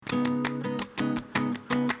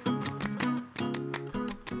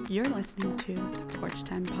You're listening to the Porch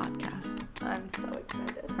Time Podcast. I'm so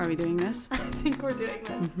excited. Are we doing this? I think we're doing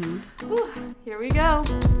this. Mm-hmm. Whew, here we go.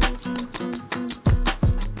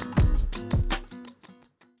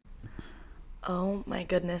 Oh my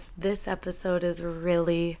goodness, this episode is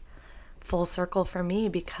really full circle for me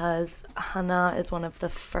because Hana is one of the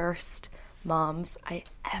first moms I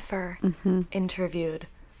ever interviewed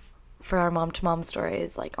for our Mom to Mom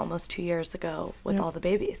stories, like almost 2 years ago with all the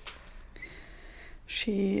babies.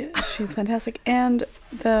 She's fantastic, and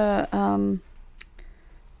the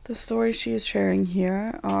stories she is sharing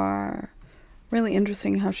here are really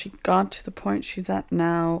interesting. How she got to the point she's at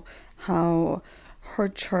now, how her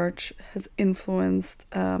church has influenced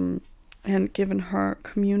and given her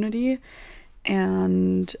community,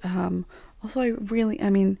 and also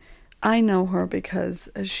I know her because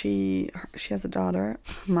she has a daughter,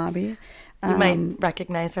 Mabi. You might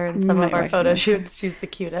recognize her in some of our photo shoots. She's the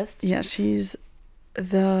cutest. Yeah, she's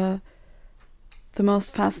the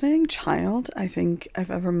most fascinating child I think I've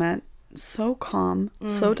ever met. So calm,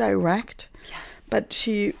 so direct. Yes. But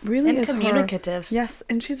she really is communicative. Yes,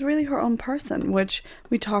 and she's really her own person, which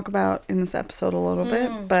we talk about in this episode a little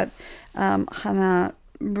bit. But Hana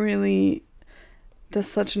really does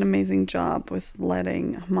such an amazing job with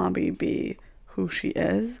letting Mabi be who she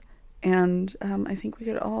is. And I think we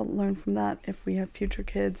could all learn from that if we have future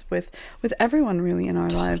kids with everyone really in our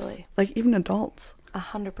lives, like even adults.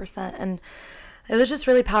 100%. And it was just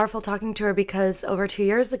really powerful talking to her because over 2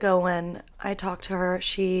 years ago when I talked to her,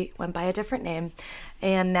 she went by a different name.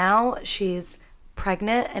 And now she's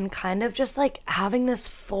pregnant and kind of just like having this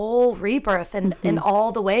full rebirth in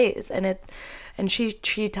all the ways. And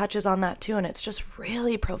she touches on that too. And it's just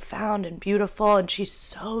really profound and beautiful. And she's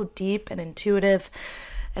so deep and intuitive.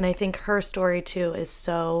 And I think her story too is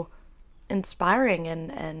so inspiring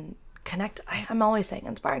and I'm always saying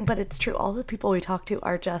inspiring, but it's true. All the people we talk to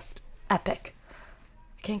are just epic.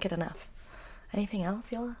 I can't get enough. Anything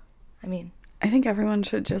else, Yola? I think everyone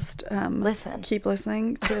should just listen. Keep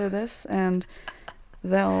listening to this, and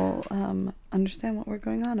they'll understand what we're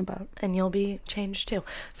going on about. And you'll be changed too.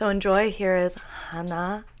 So enjoy. Here is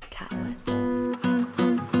Hana Catlett.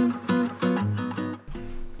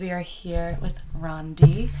 We are here with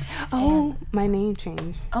Rondi. Oh, my name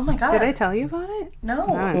changed. Oh my God. Did I tell you about it? No.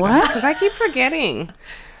 What? Because I keep forgetting.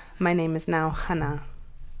 My name is now Hana.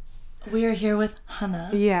 We are here with Hana.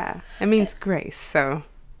 Yeah. It means grace, so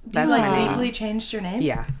that's my name. Legally changed your name?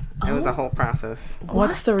 Yeah. It was a whole process.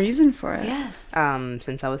 What's the reason for it? Yes.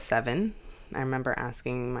 Since I was 7, I remember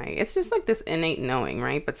asking it's just like this innate knowing,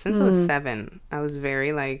 right? But since I was 7, I was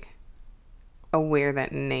very aware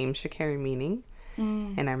that names should carry meaning.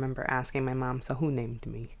 And I remember asking my mom, so who named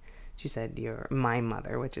me? She said, you're my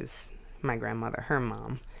mother, which is my grandmother, her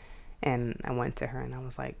mom. And I went to her and I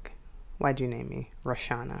was like, why'd you name me?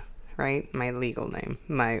 Roshana, right? My legal name,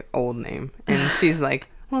 my old name. And she's like,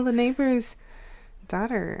 well, the neighbor's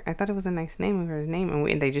daughter, I thought it was a nice name of her name.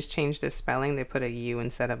 And they just changed the spelling. They put a U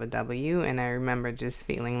instead of a W. And I remember just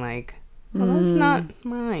feeling like, well, that's not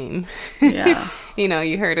mine. Yeah.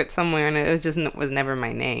 You heard it somewhere and it was never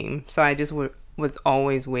my name. So I just was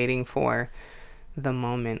always waiting for the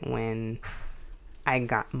moment when I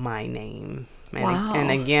got my name. And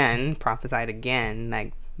again, prophesied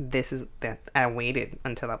again, this is that I waited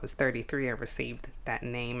until I was 33. I received that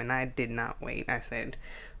name and I did not wait. I said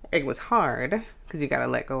it was hard because you got to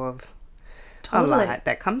let go of a lot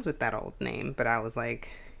that comes with that old name. But I was like,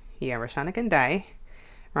 yeah, Roshana can die.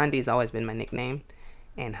 Rondi's always been my nickname.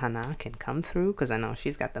 And Hana can come through because I know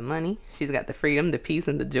she's got the money. She's got the freedom, the peace,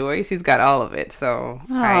 and the joy. She's got all of it. So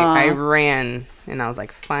I ran and I was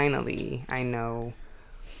like, finally, I know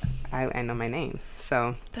my name.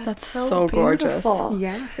 So that's so gorgeous.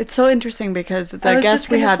 Yeah. It's so interesting because the guest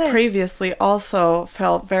we had previously also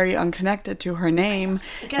felt very unconnected to her name.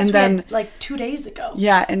 And then we had 2 days ago.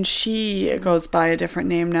 Yeah, and she goes by a different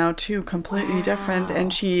name now too, completely different.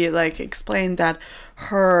 And she explained that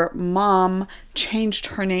her mom changed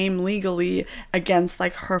her name legally against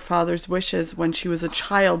her father's wishes when she was a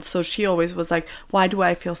child. So she always was like, why do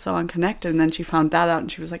I feel so unconnected? And then she found that out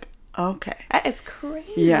and she was like, okay. That is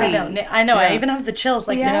crazy. Yeah. I know. Yeah. I even have the chills,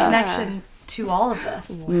 the connection to all of this.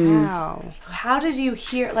 Wow. How did you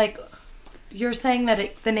hear, you're saying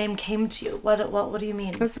that the name came to you. What do you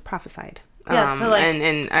mean? It's prophesied. Yeah, so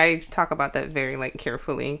and I talk about that very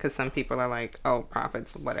carefully because some people are like, oh,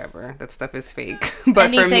 prophets, whatever, that stuff is fake. But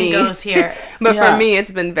anything for me, goes here. But for me,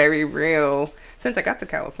 it's been very real since I got to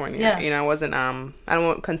California. Yeah. I wasn't I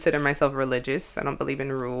don't consider myself religious. I don't believe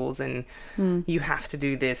in rules and you have to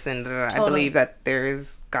do this and I believe that there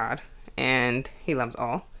is God and He loves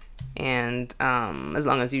all. And as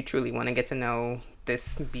long as you truly want to get to know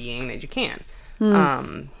this being that you can.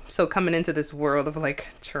 So coming into this world of like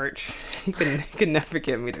church, you could never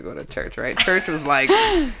get me to go to church, right? Church was like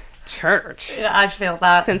church. Yeah, I feel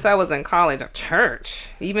that. Since I was in college, church.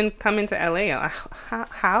 Even coming to LA,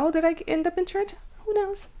 how did I end up in church? Who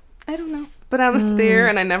knows? I don't know. But I was there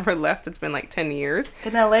and I never left. It's been like 10 years.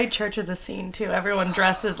 In LA, church is a scene too. Everyone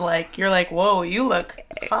dresses like, you're like, whoa, you look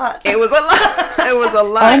hot. It was a lot. It was a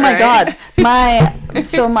lot. Oh my right? God.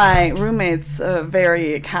 My roommate's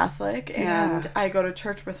very Catholic, and I go to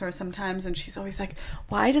church with her sometimes, and she's always like,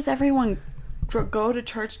 why does everyone go to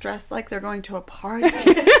church dressed like they're going to a party?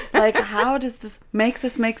 Like, how does this make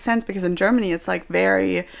sense? Because in Germany, it's like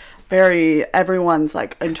very, very, everyone's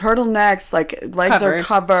like in turtlenecks, like legs are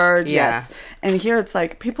covered. Yeah. Yes. And here it's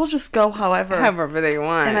like people just go however they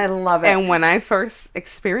want. And I love it. And when I first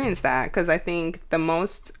experienced that, because I think the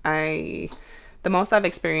most I've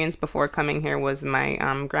experienced before coming here was my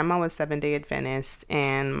grandma was Seventh-day Adventist,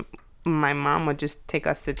 and my mom would just take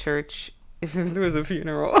us to church if there was a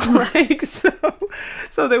funeral. Like,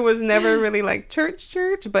 so there was never really like church,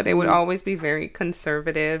 but it would always be very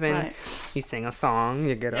conservative, and you sing a song,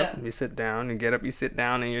 you get up, you sit down, you get up, you sit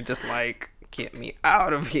down, and you're just like, get me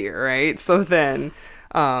out of here, right? So then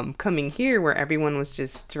coming here where everyone was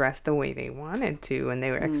just dressed the way they wanted to and they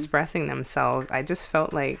were expressing themselves, I just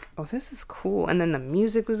felt like, oh, this is cool. And then the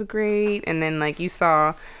music was great, and then like you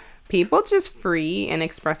saw people just free and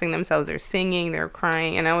expressing themselves. They're singing, they're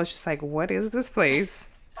crying, and I was just like, what is this place?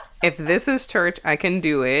 If this is church, I can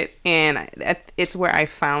do it. And it's where I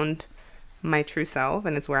found my true self,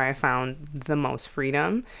 and it's where I found the most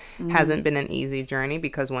freedom. Hasn't been an easy journey,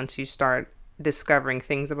 because once you start discovering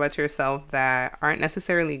things about yourself that aren't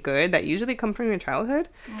necessarily good, that usually come from your childhood,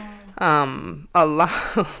 a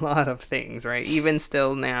lot of things, right? Even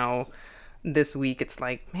still now, this week, it's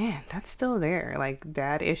like, man, that's still there. Like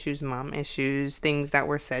dad issues, mom issues, things that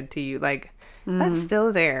were said to you, like that's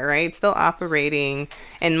still there, right? Still operating.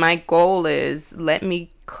 And my goal is, let me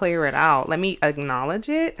clear it out. Let me acknowledge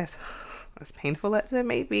it, as painful as it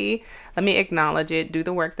may be. Let me acknowledge it, do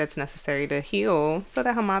the work that's necessary to heal, so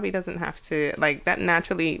that Hamabi doesn't have to, like, that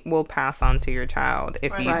naturally will pass on to your child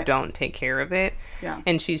if you don't take care of it. Yeah.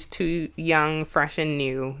 And she's too young, fresh and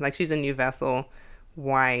new. Like, she's a new vessel.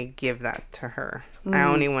 Why give that to her? I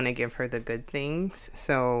only want to give her the good things.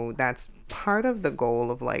 So that's part of the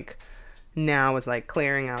goal of like now is like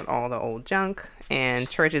clearing out all the old junk, and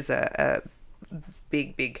church is a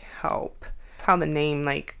big help. How the name,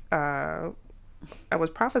 like I was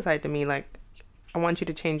prophesied to me, like, I want you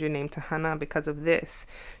to change your name to Hana because of this.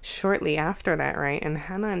 Shortly after that, right? And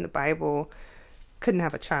Hannah in the Bible couldn't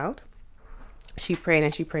have a child. She prayed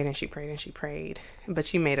and she prayed and she prayed and she prayed, but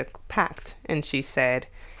she made a pact, and she said,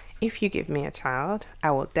 if you give me a child,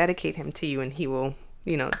 I will dedicate him to you, and he will,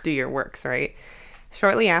 do your works, right?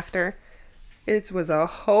 Shortly after, it was a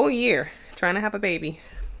whole year trying to have a baby.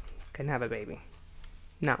 Couldn't have a baby.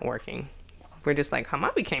 Not working. We're just like,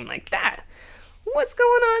 Hama became like that. What's going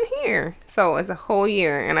on here? So it's a whole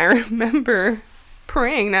year, and I remember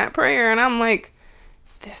praying that prayer, and I'm like,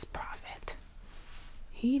 this prophet,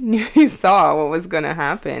 he knew, he saw what was going to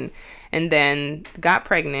happen. And then got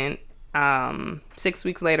pregnant, 6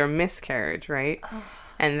 weeks later, miscarriage, right? Oh.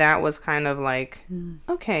 And that was kind of like,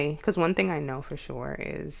 okay, because one thing I know for sure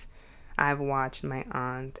is I've watched my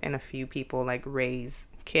aunt and a few people like raise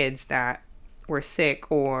kids that were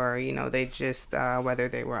sick, or they just whether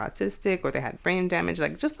they were autistic or they had brain damage,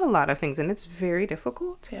 like just a lot of things, and it's very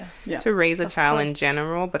difficult to raise a child in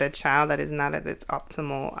general, but a child that is not at its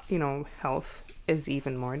optimal health is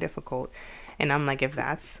even more difficult. And I'm like, if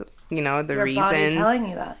that's the your reason, body telling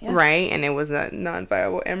you that, right? And it was a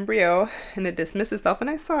non-viable embryo, and it dismissed itself, and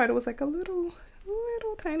I saw it was like a little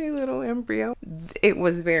tiny little embryo. It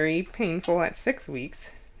was very painful at 6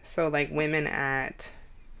 weeks. So like women at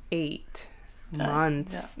 8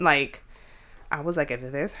 months, like I was like, if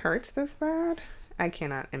this hurts this bad, I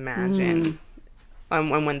cannot imagine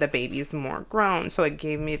when the baby is more grown. So it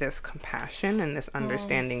gave me this compassion and this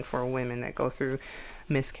understanding for women that go through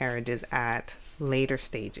miscarriages at later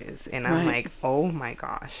stages. And I'm like, oh my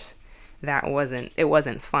gosh, it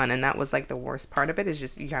wasn't fun. And that was like the worst part of it, is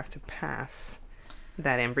just you have to pass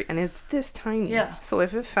that embryo, and it's this tiny. So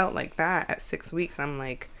if it felt like that at 6 weeks, I'm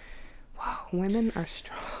like, wow, women are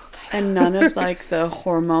strong. And none of like the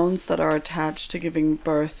hormones that are attached to giving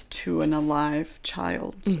birth to an alive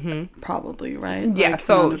child, probably, right? Yeah.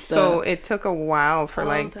 Like so it took a while for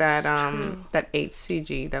like that true. That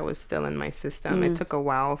HCG that was still in my system. It took a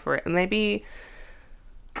while for it. Maybe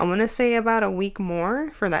I want to say about a week more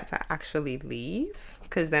for that to actually leave,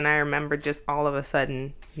 because then I remember just all of a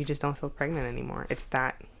sudden you just don't feel pregnant anymore. It's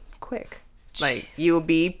that quick. Like, you'll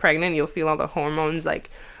be pregnant, you'll feel all the hormones, like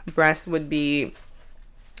breast would be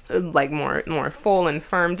like more full and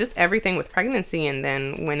firm, just everything with pregnancy, and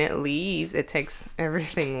then when it leaves, it takes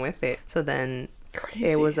everything with it. So then Crazy.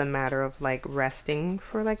 It was a matter of like resting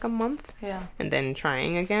for like a month, and then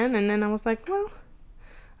trying again, and then I was like, well,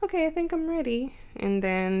 okay, I think I'm ready. And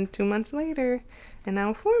then 2 months later, and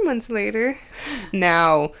now 4 months later,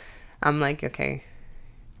 now I'm like, okay,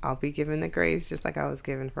 I'll be given the grace just like I was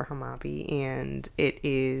given for Hamabi. And it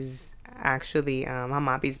is actually,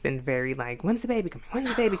 Hamabi's been very like, when's the baby coming? When's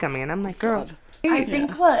the baby coming? And I'm like, girl. I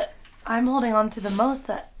think what I'm holding on to the most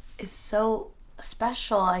that is so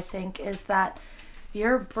special, I think, is that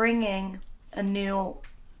you're bringing a new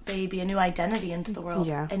baby, a new identity into the world.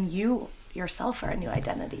 Yeah. And you yourself are a new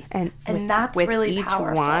identity. And that's with really each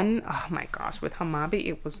powerful. One, oh my gosh, with Hamabi,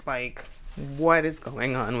 it was like, what is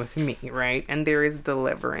going on with me, right? And there is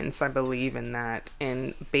deliverance. I believe in that.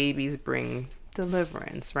 And babies bring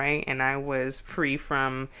deliverance, right? And I was free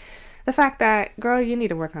from the fact that, girl, you need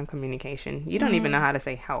to work on communication. You don't even know how to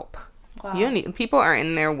say help. Wow. You don't need, people are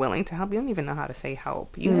in there willing to help. You don't even know how to say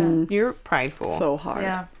help. You're prideful. So hard.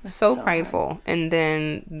 Yeah, so prideful. Hard. And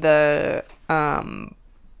then the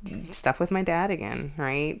stuff with my dad again,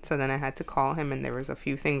 right? So then I had to call him, and there was a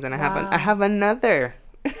few things, and I have another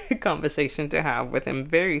conversation to have with him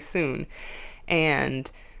very soon.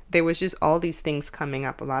 And there was just all these things coming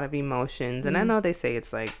up, a lot of emotions. And I know they say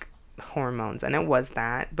it's like hormones, and it was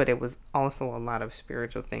that, but it was also a lot of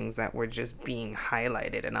spiritual things that were just being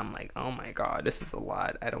highlighted. And I'm like, oh my God, this is a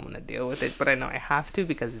lot. I don't want to deal with it, but I know I have to,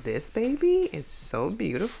 because this baby is so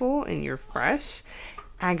beautiful and you're fresh.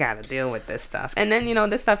 I gotta deal with this stuff. And then,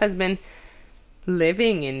 this stuff has been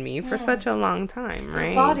living in me for such a long time,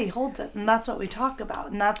 right? Your body holds it, and that's what we talk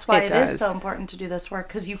about, and that's why it is so important to do this work,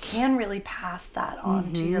 because you can really pass that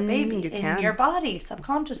on to your baby your body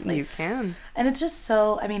subconsciously. You can. And it's just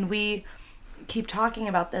so, we keep talking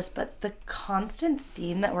about this, but the constant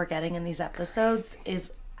theme that we're getting in these episodes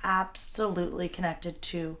is absolutely connected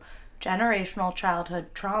to generational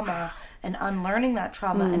childhood trauma and unlearning that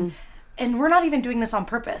trauma. And we're not even doing this on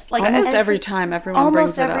purpose. Like almost every time everyone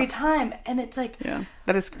brings it up. Almost every time. And it's like,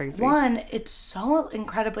 that is crazy. One, it's so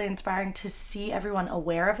incredibly inspiring to see everyone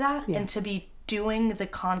aware of that and to be doing the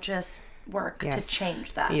conscious work to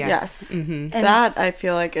change that. Yes. Mm-hmm. And that, I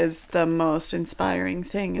feel like, is the most inspiring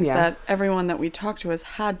thing, is that everyone that we talk to has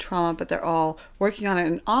had trauma, but they're all working on it,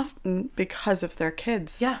 and often because of their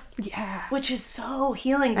kids. Yeah. Which is so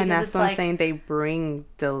healing. And that's what I'm saying. They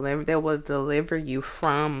will deliver you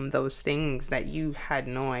from those things that you had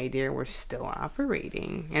no idea were still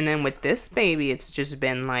operating. And then with this baby, it's just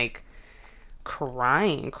been like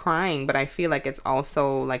crying. But I feel like it's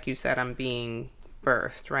also, like you said, I'm being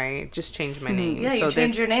birthed, right? Just change my name. Yeah, you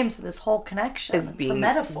change your name, so this whole connection is a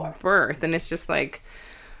metaphor. Birthed, and it's just like,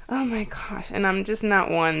 oh my gosh. And I'm just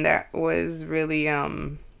not one that was really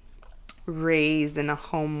raised in a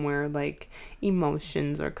home where like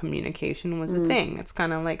emotions or communication was a thing. It's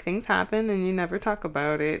kind of like things happen and you never talk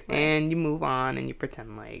about it, and you move on and you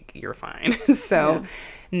pretend like you're fine. So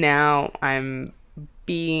now I'm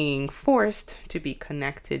being forced to be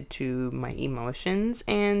connected to my emotions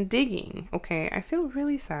and digging. Okay, I feel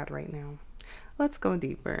really sad right now. Let's go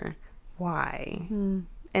deeper. Why?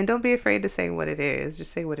 And don't be afraid to say what it is.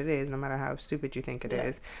 Just say what it is, no matter how stupid you think it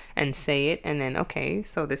is. And say it, and then, okay,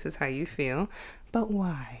 so this is how you feel. But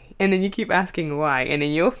why? And then you keep asking why. And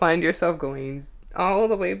then you'll find yourself going all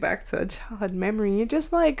the way back to a childhood memory. And you're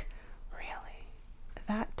just like, really?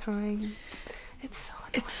 That time? It's so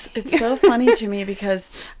It's so funny to me,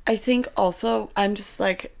 because I think also, I'm just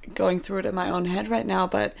like going through it in my own head right now,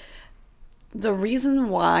 but the reason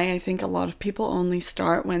why I think a lot of people only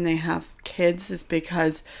start when they have kids is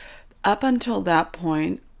because up until that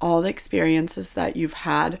point, all the experiences that you've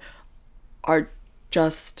had are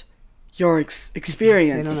just your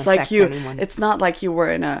experience. It's like it's not like you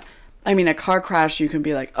were in a car crash. You can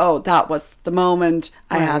be like, oh, that was the moment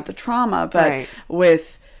I had the trauma. But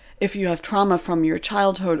if you have trauma from your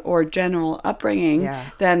childhood or general upbringing,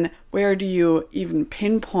 then where do you even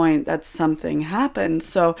pinpoint that something happened?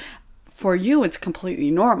 So for you, it's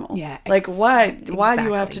completely normal. Yeah. Like, why do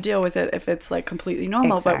you have to deal with it if it's like completely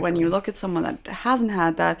normal? Exactly. But when you look at someone that hasn't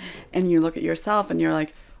had that, and you look at yourself and you're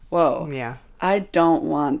like, whoa, I don't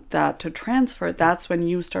want that to transfer. That's when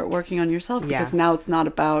you start working on yourself, because now it's not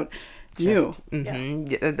about you.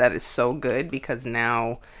 That is so good, because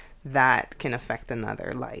now that can affect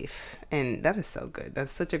another life. And that is so good.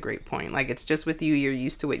 That's such a great point. Like, it's just with you, you're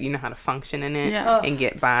used to it, you know how to function in it and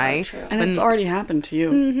get by. So true. And it's already happened to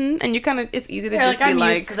you. Mm-hmm. And you kind of, it's easy to just be I'm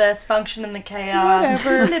like, used to this, function in the chaos.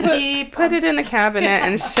 whatever, put it in a cabinet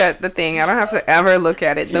and shut the thing. I don't have to ever look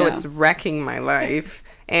at it, though it's wrecking my life.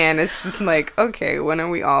 And it's just like, okay, when are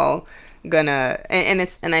we all gonna,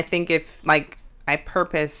 and I think if, like, I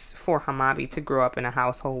purpose for Hamabi to grow up in a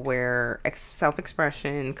household where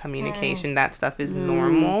self-expression, communication, that stuff is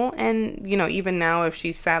normal. And, you know, even now if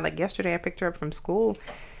she's sad, like yesterday I picked her up from school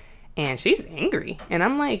and she's angry. And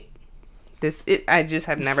I'm like, I just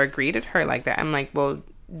have never greeted her like that. I'm like, well,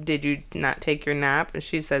 did you not take your nap? And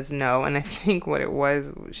she says no. And I think what it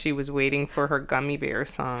was, she was waiting for her gummy bear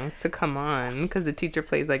song to come on because the teacher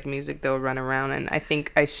plays like music, they'll run around. And I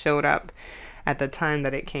think I showed up at the time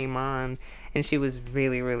that it came on. And she was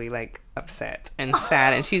really, really, like, upset and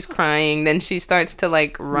sad. And she's crying. Then she starts to,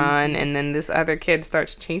 like, run. And then this other kid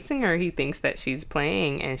starts chasing her. He thinks that she's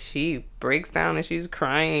playing. And she breaks down and she's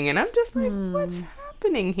crying. And I'm just like, what's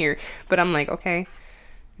happening here? But I'm like, okay,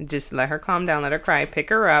 just let her calm down. Let her cry. Pick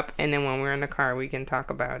her up. And then when we're in the car, we can talk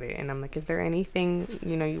about it. And I'm like, is there anything,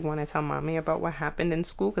 you know, you want to tell mommy about what happened in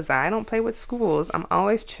school? Because I don't play with schools. I'm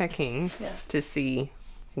always checking to see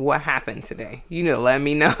what happened today, you know, let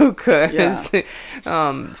me know, because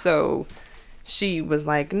so she was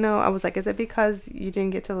like, no. I was like, is it because you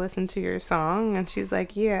didn't get to listen to your song? And she's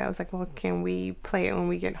like, yeah. I was like, well, can we play it when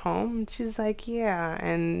we get home? And she's like, yeah.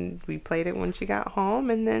 And we played it when she got home,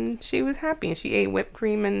 and then she was happy, and she ate whipped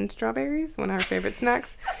cream and strawberries, one of her favorite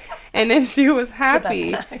snacks, and then she was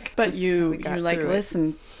happy. But you like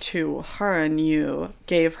listened to her and you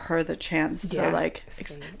gave her the chance to like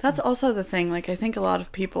that's also the thing, like I think a lot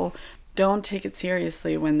of people don't take it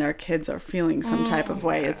seriously when their kids are feeling some type of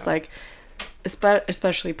way. It's like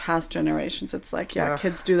especially past generations, it's like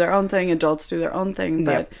kids do their own thing, adults do their own thing,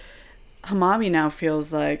 but Hamabi now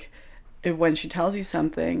feels like when she tells you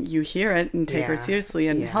something, you hear it and take her seriously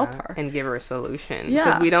and help her and give her a solution,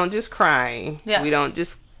 because we don't just cry, we don't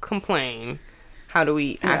just complain. How do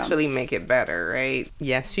we actually make it better, right?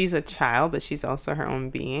 Yes, she's a child, but she's also her own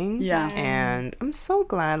being. Yeah. And I'm so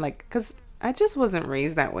glad, like, because I just wasn't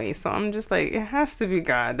raised that way. So I'm just like, it has to be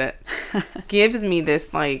God that gives me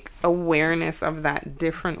this, like, awareness of that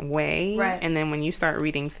different way. Right. And then when you start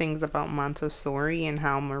reading things about Montessori and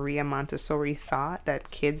how Maria Montessori thought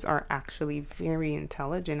that kids are actually very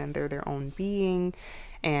intelligent and they're their own being.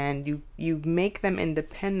 And you make them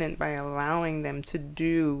independent by allowing them to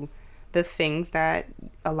do the things that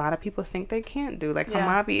a lot of people think they can't do. Like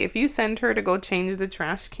Hamabi, if you send her to go change the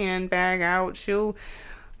trash can bag out, she'll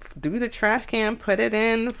do the trash can, put it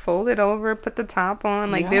in, fold it over, put the top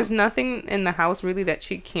on. Like there's nothing in the house really that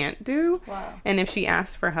she can't do. Wow. And if she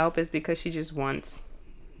asks for help, it's because she just wants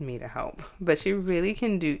me to help. But she really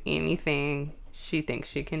can do anything she thinks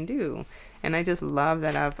she can do. And I just love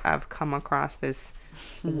that I've come across this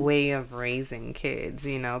way of raising kids,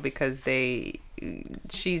 you know, because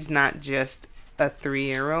she's not just a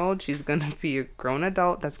 3-year-old. She's going to be a grown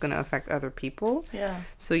adult that's going to affect other people. Yeah.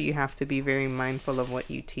 So you have to be very mindful of what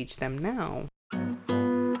you teach them now.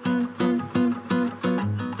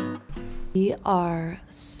 We are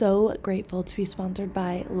so grateful to be sponsored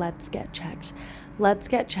by Let's Get Checked. Let's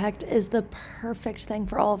Get Checked is the perfect thing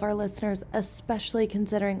for all of our listeners, especially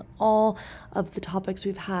considering all of the topics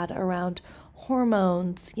we've had around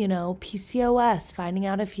hormones, you know, PCOS, finding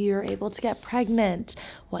out if you're able to get pregnant,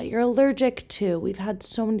 what you're allergic to. We've had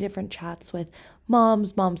so many different chats with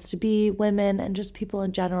moms-to-be, women, and just people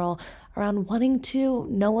in general around wanting to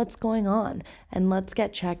know what's going on. And Let's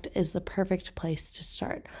Get Checked is the perfect place to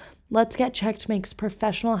start. Let's Get Checked makes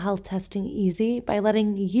professional health testing easy by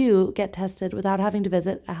letting you get tested without having to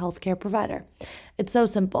visit a healthcare provider. It's so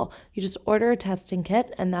simple. You just order a testing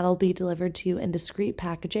kit and that'll be delivered to you in discreet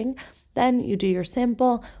packaging. Then you do your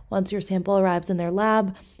sample. Once your sample arrives in their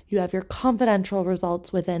lab, you have your confidential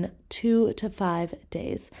results within 2 to 5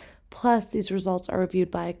 days. Plus, these results are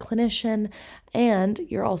reviewed by a clinician and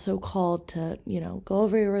you're also called to, you know, go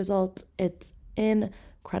over your results. It's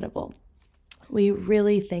incredible. We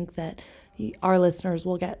really think that our listeners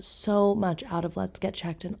will get so much out of Let's Get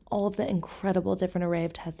Checked and all of the incredible different array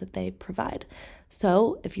of tests that they provide.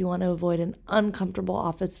 So if you want to avoid an uncomfortable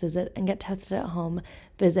office visit and get tested at home,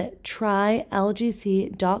 visit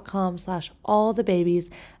trylgc.com/allthebabies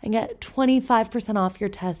and get 25% off your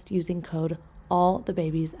test using code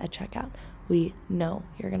ALLTHEBABIES at checkout. We know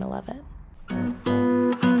you're going to love it.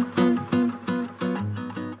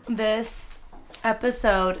 This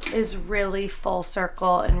episode is really full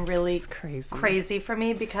circle and really crazy for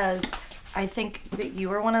me because I think that you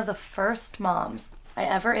were one of the first moms I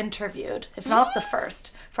ever interviewed, if not the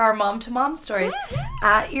first, for our mom to mom stories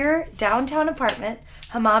at your downtown apartment.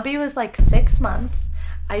 Hamabi was like 6 months.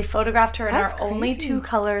 I photographed her in our only 2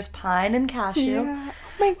 colors, pine and cashew. Yeah. Oh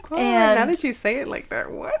my God. And now that you say it like that,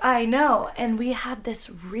 what? I know. And we had this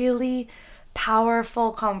really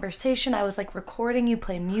powerful conversation. I was like recording you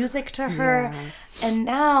play music to her. Yeah. And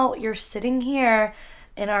now you're sitting here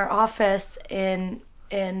in our office in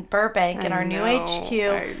Burbank in our new HQ,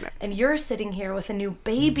 and you're sitting here with a new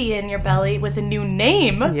baby in your belly with a new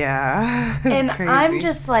name. Yeah. And crazy. I'm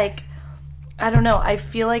just like, I don't know. I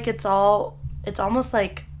feel like it's almost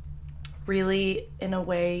like really, in a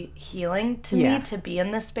way, healing to me to be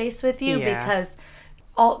in this space with you because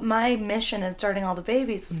all my mission in starting All the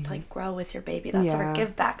Babies was to like grow with your baby. That's our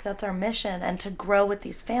give back. That's our mission, and to grow with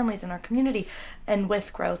these families in our community. And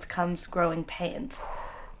with growth comes growing pains.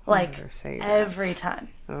 Like every time.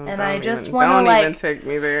 And I just want to like, don't even take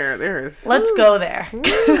me there. Let's go there.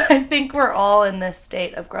 I think we're all in this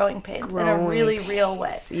state of growing pains in a really real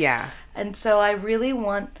way. Yeah. And so I really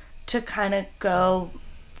want to kind of go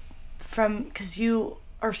from, because you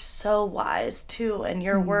are so wise too in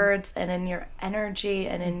your words and in your energy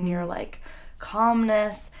and in your like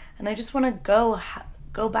calmness. And I just want to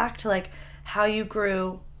go back to like how you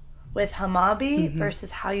grew with Hamabi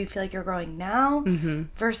versus how you feel like you're growing now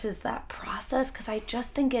versus that process, because I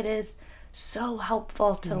just think it is so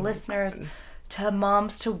helpful to listeners, to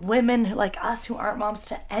moms, to women who, like us who aren't moms,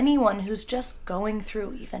 to anyone who's just going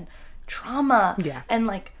through even trauma and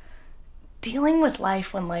like dealing with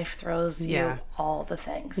life when life throws you all the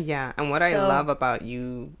things. Yeah, and what I love about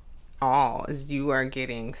you all is you are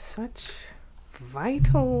getting such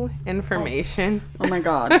vital information. Oh my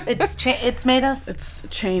God. It's made us. It's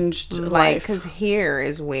changed life. Because here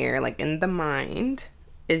is where, like, in the mind,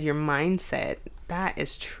 is your mindset. That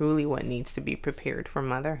is truly what needs to be prepared for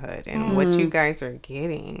motherhood. And what you guys are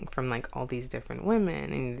getting from, like, all these different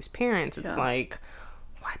women and these parents, it's like,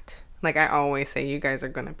 what? Like, I always say, you guys are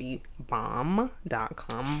going to be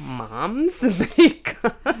bomb.com moms,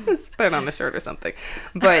 because put it on a shirt or something.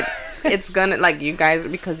 But it's going to, like, you guys,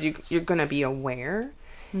 because you're going to be aware.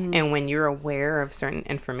 And when you're aware of certain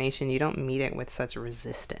information, you don't meet it with such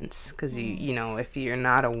resistance. Because, you know, if you're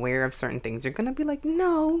not aware of certain things, you're going to be like,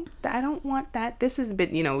 no, I don't want that. This is a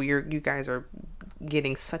bit, you know, you guys are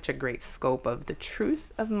getting such a great scope of the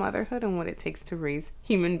truth of motherhood and what it takes to raise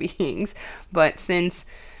human beings. But since...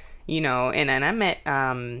 You know, and I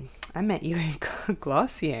met you in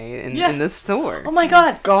Glossier in the store. Oh my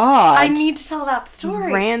God. I need to tell that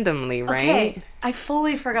story. Randomly, right? Okay. I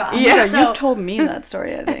fully forgot. Yeah, so, you've told me that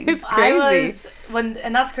story, I think. It's crazy.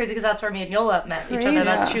 And that's crazy because that's where me and Yola met each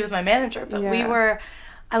other. She was my manager. But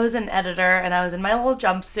I was an editor and I was in my little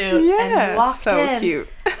jumpsuit. Yeah, and we walked in. So cute.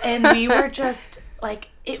 And we were just like,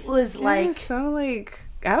 it was like. So like.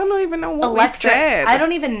 I don't even know what we said. I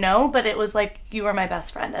don't even know, but it was like you were my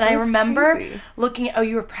best friend. And I remember looking at,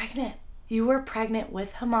 you were pregnant. You were pregnant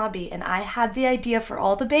with Hamabi, and I had the idea for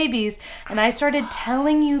All the Babies, and I started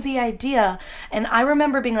telling you the idea. And I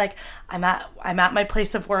remember being like, I'm at my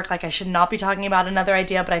place of work, like I should not be talking about another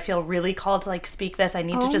idea, but I feel really called to like speak this. I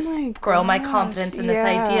need to just grow my confidence in this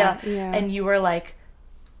idea. Yeah. And you were like,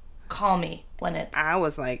 call me. When I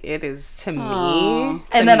was like, it is to me.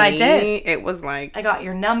 And then I did. It was like, I got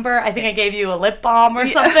your number. I think I gave you a lip balm or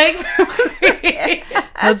something.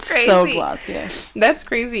 That's crazy. So glossy. That's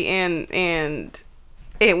crazy. And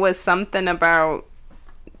it was something about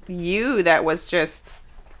you that was just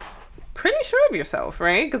pretty sure of yourself,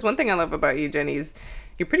 right? Because one thing I love about you, Jenny, is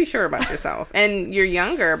you're pretty sure about yourself. And you're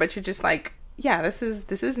younger, but you're just like, yeah, this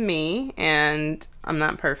is me, and I'm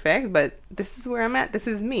not perfect, but this is where I'm at. This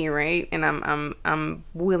is me, right? And I'm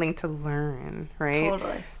willing to learn, right?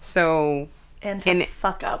 Totally. So and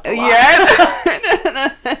fuck up a lot.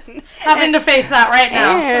 Yeah. Having to face that right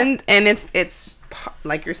now. And it's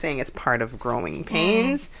like you're saying, it's part of growing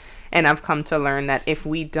pains. And I've come to learn that if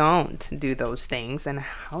we don't do those things, then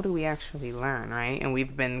how do we actually learn, right? And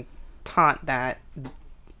we've been taught that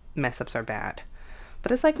mess ups are bad.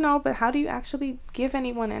 But it's like, no, but how do you actually give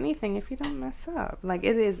anyone anything if you don't mess up? Like,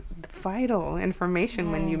 it is vital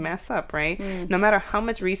information when you mess up, right? No matter how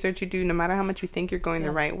much research you do, no matter how much you think you're going the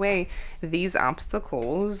right way, these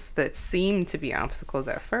obstacles that seem to be obstacles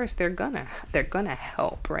at first, they're gonna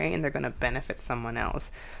help, right? And they're gonna benefit someone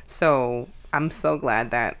else. So I'm so glad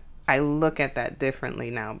that I look at that differently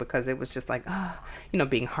now, because it was just like,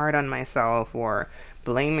 being hard on myself or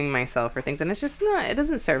blaming myself for things, and it's just not, it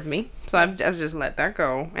doesn't serve me. So I've just let that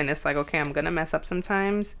go, and it's like, okay, I'm gonna mess up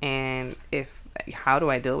sometimes, and if how do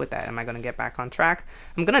I deal with that? Am I going to get back on track?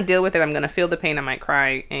 I'm going to deal with it. I'm going to feel the pain. I might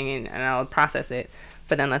cry and I'll process it.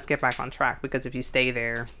 But then let's get back on track, because if you stay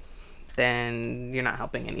there, then you're not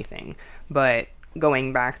helping anything. But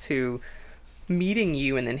going back to meeting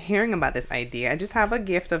you and then hearing about this idea, I just have a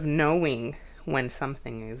gift of knowing when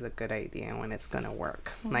something is a good idea and when it's gonna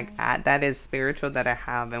work. Like that is spiritual that I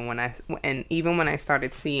have. And even when I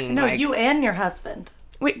started seeing, no, like, you and your husband.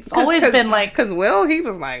 Wait, always been like, because Will, he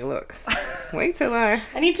was like, look, wait till I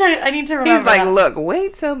need to remember. He's like, look,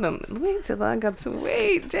 wait till I got to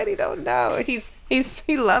wait. Jenny don't know.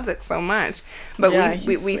 He loves it so much, but yeah,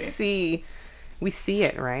 we see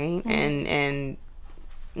it, right? And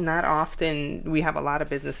not often. We have a lot of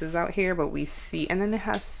businesses out here, but we see, and then it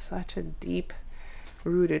has such a deep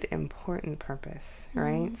rooted important purpose,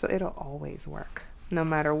 right? So it'll always work. No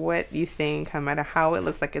matter what you think, no matter how it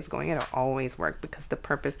looks like it's going, it'll always work, because the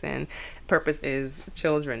purpose is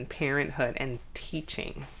children, parenthood, and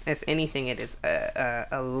teaching. If anything, it is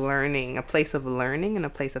a learning, a place of learning, and a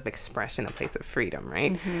place of expression, a place of freedom,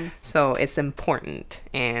 right? So it's important,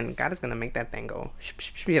 and God is going to make that thing go,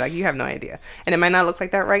 be like, you have no idea. And it might not look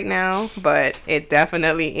like that right now, but it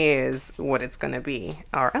definitely is what it's going to be,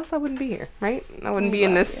 or else I wouldn't be here, right? I wouldn't be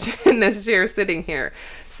in this chair sitting here.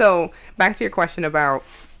 So back to your question about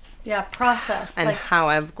process and how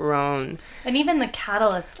I've grown, and even the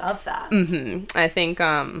catalyst of that. I think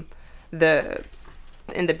in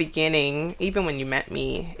the beginning, even when you met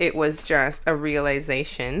me, it was just a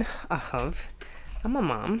realization of, I'm a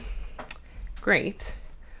mom, great,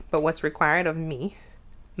 but what's required of me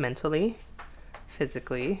mentally,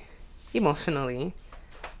 physically, emotionally,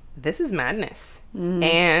 this is madness.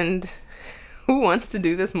 And who wants to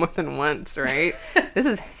do this more than once, right? This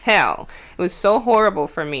is hell. It was so horrible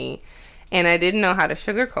for me, and I didn't know how to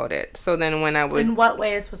sugarcoat it. So then when I would... In what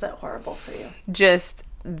ways was it horrible for you? Just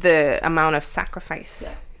the amount of sacrifice.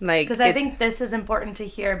 Yeah. Like, because I think this is important to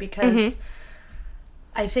hear, because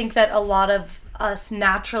I think that a lot of us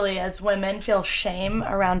naturally as women feel shame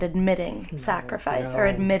around admitting sacrifice or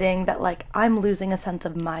admitting that, like, I'm losing a sense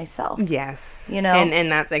of myself. Yes. You know?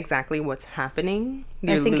 And that's exactly what's happening.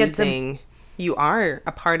 You're losing... You are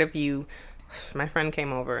a part of you. My friend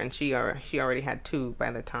came over, and she already had 2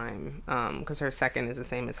 by the time, because her second is the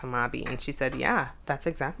same as Hamabi, and she said, yeah, that's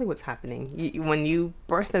exactly what's happening. When you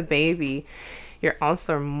birth a baby, you're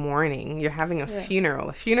also mourning. You're having a funeral.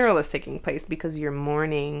 A funeral is taking place because you're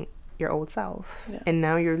mourning your old self, and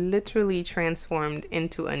now you're literally transformed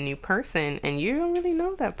into a new person, and you don't really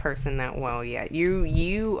know that person that well yet.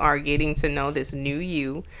 You are getting to know this new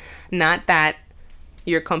you. Not that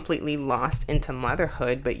you're completely lost into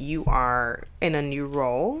motherhood, but you are in a new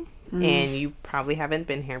role, and you probably haven't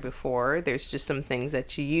been here before. There's just some things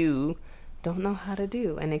that you don't know how to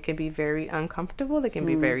do, and it can be very uncomfortable. It can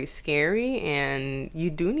be very scary, and you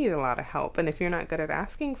do need a lot of help. And if you're not good at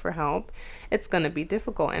asking for help, it's going to be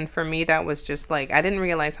difficult. And for me, that was just like, I didn't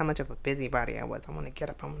realize how much of a busybody I was. I want to get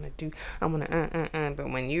up, I want to but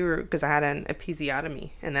when because I had an episiotomy,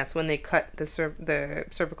 and that's when they cut the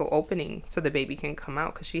cervical opening so the baby can come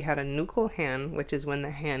out, because she had a nuchal hand, which is when the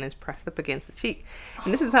hand is pressed up against the cheek,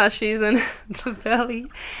 and this is how she's in the belly,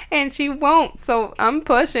 and she won't. So I'm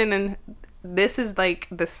pushing, and this is like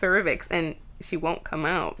the cervix, and she won't come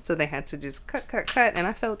out. So they had to just cut. And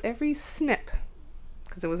I felt every snip,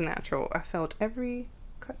 because it was natural. I felt every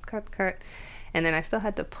cut. And then I still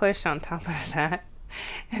had to push on top of that.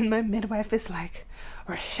 And my midwife is like,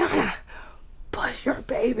 Roshana, push your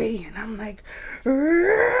baby. And I'm like,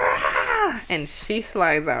 Rah! And she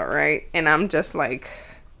slides out, right? And I'm just like,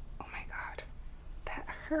 oh my God, that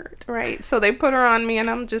hurt, right? So they put her on me, and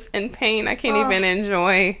I'm just in pain. I can't even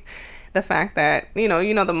enjoy the fact that, you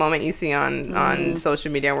know the moment you see on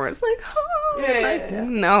social media where it's like,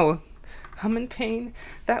 no, I'm in pain.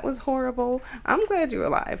 That was horrible. I'm glad you're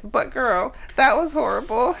alive. But girl, that was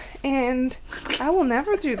horrible. And I will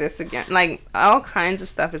never do this again. Like, all kinds of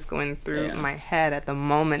stuff is going through my head at the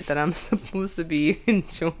moment that I'm supposed to be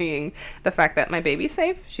enjoying the fact that my baby's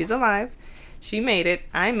safe. She's alive. She made it.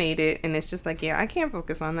 I made it. And it's just like, I can't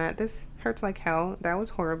focus on that. This hurts like hell. That was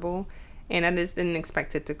horrible. And I just didn't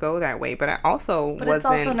expect it to go that way. But I also But it's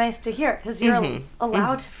also nice to hear, because you're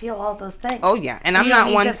allowed to feel all those things. Oh, yeah. And I'm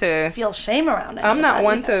not one to feel shame around it. I'm not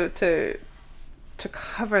one to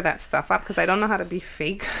cover that stuff up, because I don't know how to be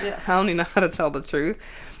fake. Yeah. I don't even know how to tell the truth.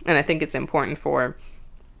 And I think it's important for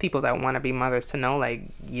people that want to be mothers to know, like,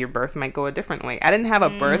 your birth might go a different way. I didn't have a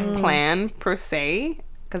birth plan, per se,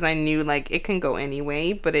 because I knew, like, it can go any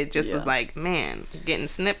way. But it just was like, man, getting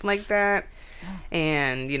snipped like that.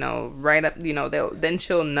 And, right up, then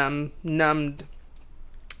she'll numbed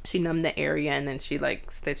she numbed the area and then she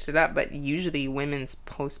like stitched it up. But usually women's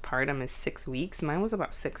postpartum is 6 weeks. Mine was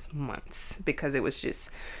about 6 months because it was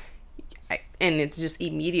just, and it's just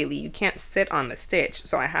immediately, you can't sit on the stitch.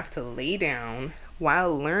 So I have to lay down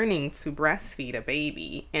while learning to breastfeed a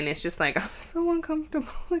baby. And it's just like, I'm so uncomfortable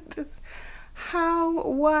with this. How?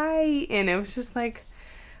 Why? And it was just like,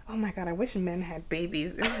 oh my God, I wish men had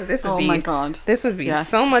babies. This would oh be, my God. This would be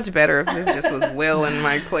so much better if it just was Will in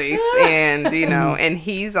my place. And, you know, and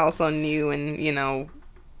he's also new, and, you know,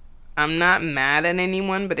 I'm not mad at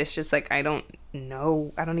anyone, but it's just like, I don't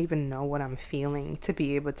even know what I'm feeling to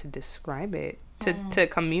be able to describe it, to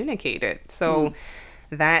communicate it. So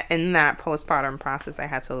that in that postpartum process, I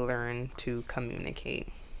had to learn to communicate.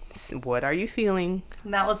 What are you feeling?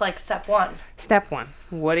 And that was like step one. Step one.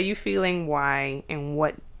 What are you feeling? Why? And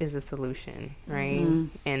what is the solution? Right?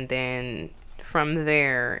 And then from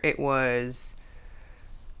there, it was,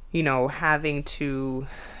 you know, having to,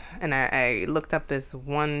 and I looked up this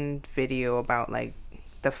one video about like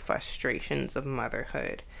the frustrations of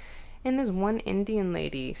motherhood. And this one Indian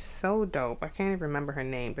lady, so dope, I can't even remember her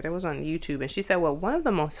name, but it was on YouTube. And she said, well, one of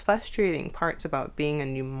the most frustrating parts about being a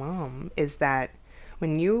new mom is that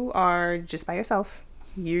when you are just by yourself,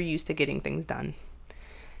 you're used to getting things done.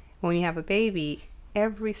 When you have a baby,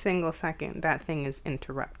 every single second, that thing is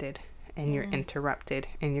interrupted. And you're interrupted.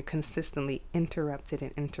 And you're consistently interrupted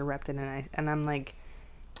and interrupted. And I'm like,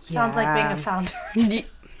 sounds like being a founder.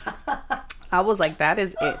 I was like, that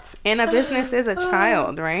is it. And a business is a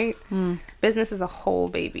child, right? Business is a whole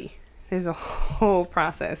baby. There's a whole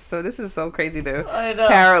process. So this is so crazy, the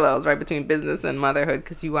parallels, right, between business and motherhood,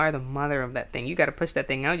 because you are the mother of that thing. You got to push that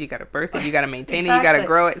thing out. You got to birth it. You got to maintain it. You got to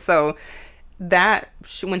grow it. So that,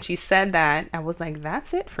 when she said that, I was like,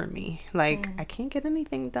 that's it for me. Like, I can't get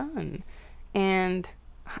anything done. And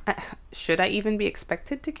should I even be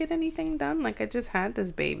expected to get anything done? Like, I just had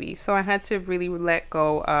this baby. So I had to really let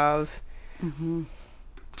go of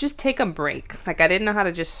just take a break. Like, I didn't know how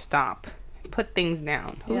to just stop. Put things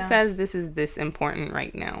down. Who says this is this important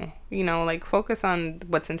right now? You know, like, focus on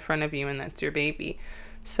what's in front of you, and that's your baby.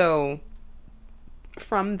 So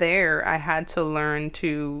from there, I had to learn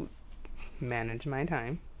to manage my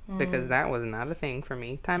time, because that was not a thing for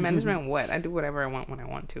me. Time management, what? I do whatever I want when I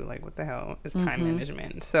want to. Like, what the hell is time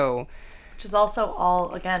management? So, which is also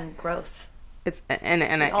all, again, growth. It's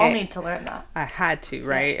and we all need to learn that. I had to,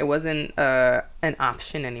 right? It wasn't an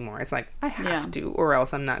option anymore. It's like, I have to, or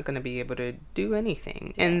else I'm not going to be able to do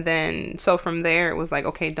anything. And then, so from there, it was like,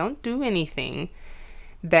 okay, don't do anything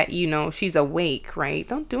that, you know, she's awake, right?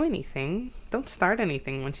 Don't do anything. Don't start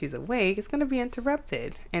anything when she's awake. It's going to be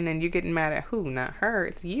interrupted. And then you're getting mad at who? Not her.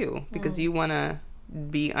 It's you, because you want to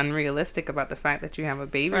be unrealistic about the fact that you have a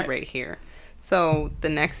baby right here. So the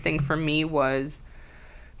next thing for me was,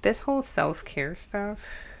 this whole self-care stuff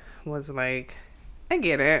was like, I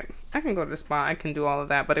get it. I can go to the spa. I can do all of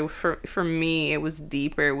that. But it was for me, it was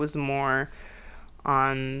deeper. It was more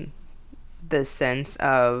on the sense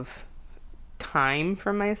of time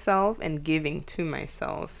for myself and giving to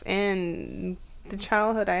myself. And the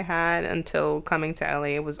childhood I had until coming to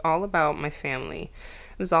LA, it was all about my family.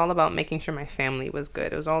 It was all about making sure my family was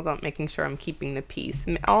good. It was all about making sure I'm keeping the peace.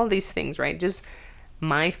 All these things, right? Just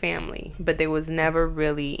my family. But there was never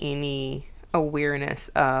really any awareness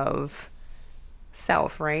of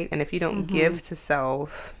self, right? And if you don't give to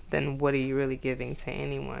self, then what are you really giving to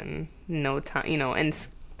anyone? No time, you know, and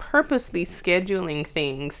purposely scheduling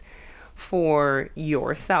things for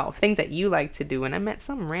yourself, things that you like to do. And I met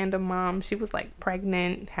some random mom. She was like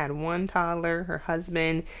pregnant, had one toddler, her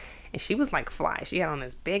husband, and she was like fly. She had on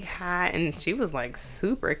this big hat, and she was like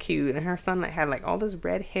super cute. And her son like had like all this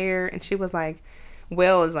red hair, and she was like,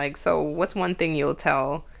 Will is like, so what's one thing you'll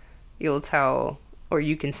tell, or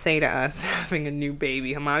you can say to us having a new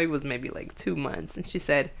baby? Hamami was maybe like 2 months, and she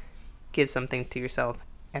said, give something to yourself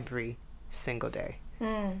every single day.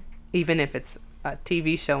 Even if it's a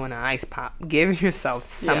TV show and an ice pop, give yourself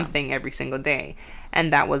something every single day.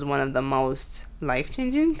 And that was one of the most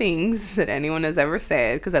life-changing things that anyone has ever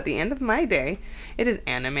said, because at the end of my day, it is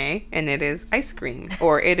anime and it is ice cream,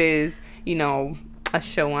 or it is, you know, a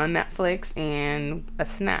show on Netflix and a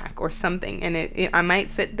snack or something. And it I might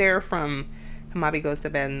sit there from, Hamabi goes to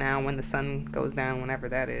bed now when the sun goes down, whenever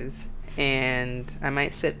that is, and I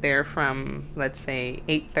might sit there from, let's say,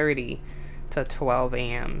 8:30 to 12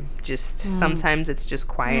 a.m. Just sometimes it's just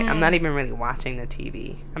quiet. I'm not even really watching the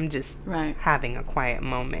TV. I'm just having a quiet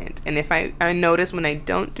moment. And if I notice when I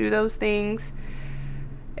don't do those things,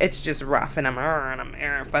 it's just rough, and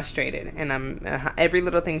I'm frustrated, and I'm every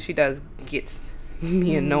little thing she does gets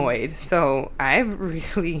me annoyed. So I've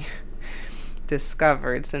really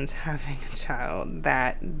discovered since having a child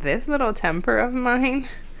that this little temper of mine,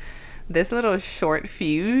 this little short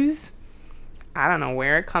fuse, I don't know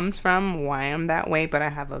where it comes from, why I'm that way, but I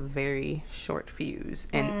have a very short fuse,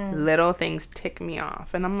 and little things tick me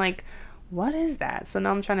off, and I'm like, what is that? So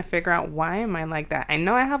now I'm trying to figure out, why am I like that? I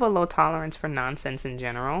know I have a low tolerance for nonsense in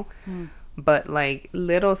general, but like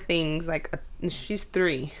little things, like she's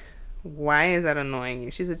 3. Why is that annoying you?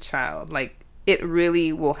 She's a child. Like, it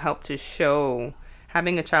really will help to show,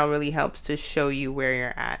 having a child really helps to show you where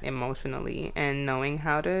you're at emotionally and knowing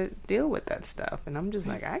how to deal with that stuff. And I'm just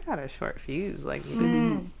like, I got a short fuse. Like,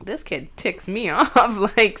 this kid ticks me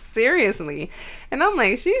off, like, seriously. And I'm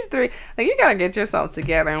like, she's 3. Like, you gotta get yourself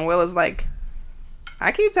together. And Will is like,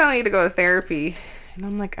 I keep telling you to go to therapy. And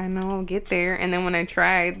I'm like, I know, I'll get there. And then when I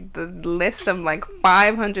tried the list of like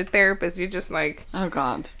 500 therapists, you're just like, oh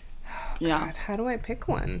God. Yeah. God, how do I pick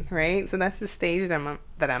one? Right? So that's the stage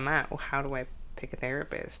that I'm at. Well, how do I pick a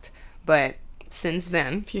therapist? But since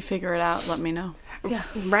then, if you figure it out, let me know. Yeah.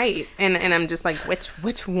 Right. And I'm just like,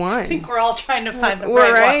 which one? I think we're all trying to find the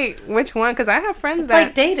right one. Which one? Because I have friends it's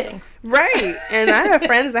like dating. Right. And I have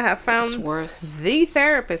friends that have found worse. The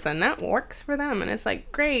therapist, and that works for them. And it's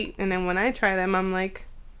like, great. And then when I try them, I'm like,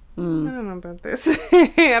 I don't know about this.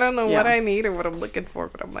 I don't know what I need or what I'm looking for,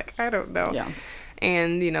 but I'm like, I don't know. Yeah.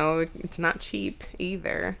 And, you know, it's not cheap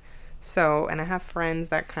either. So, and I have friends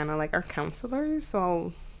that kind of like are counselors,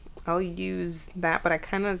 so I'll use that, but I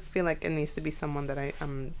kind of feel like it needs to be someone that I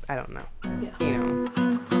don't know. Yeah. You know.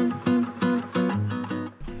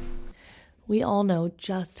 We all know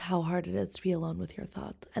just how hard it is to be alone with your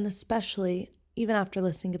thoughts, and especially even after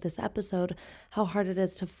listening to this episode, how hard it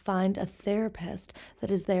is to find a therapist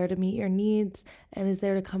that is there to meet your needs and is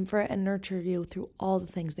there to comfort and nurture you through all the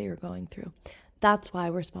things that you're going through. That's why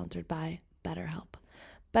we're sponsored by BetterHelp.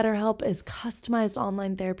 BetterHelp is customized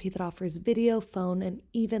online therapy that offers video, phone, and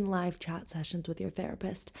even live chat sessions with your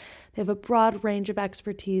therapist. They have a broad range of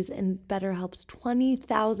expertise in BetterHelp's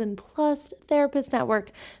 20,000 plus therapist network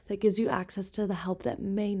that gives you access to the help that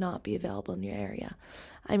may not be available in your area.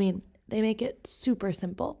 I mean, they make it super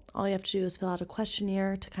simple. All you have to do is fill out a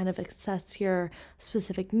questionnaire to kind of assess your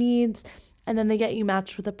specific needs, and then they get you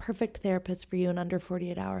matched with a perfect therapist for you in under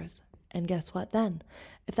 48 hours. And guess what then?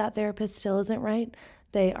 If that therapist still isn't right,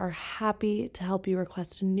 they are happy to help you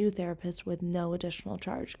request a new therapist with no additional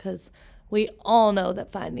charge, because we all know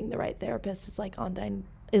that finding the right therapist is like online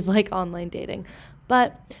dating.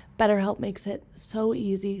 But BetterHelp makes it so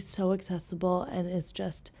easy, so accessible, and is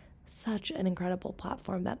just such an incredible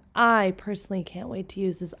platform that I personally can't wait to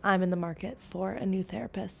use as I'm in the market for a new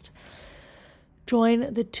therapist.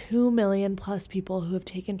 Join the 2 million plus people who have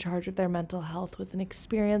taken charge of their mental health with an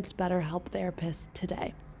experienced BetterHelp therapist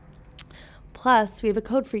today. Plus, we have a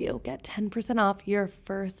code for you. Get 10% off your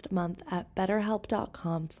first month at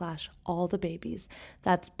betterhelp.com/allthebabies.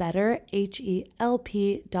 That's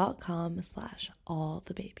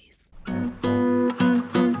betterhelp.com/allthebabies.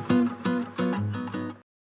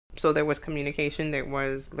 So there was communication, there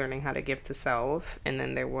was learning how to give to self, and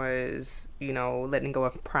then there was, you know, letting go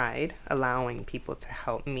of pride, allowing people to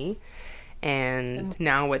help me. And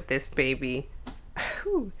now with this baby,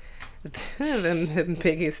 the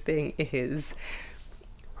biggest thing is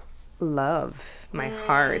love, my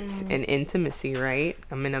heart, and intimacy, right?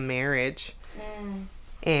 I'm in a marriage,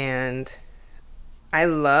 and I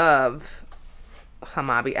love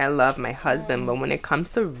Hamabi, I love my husband, but when it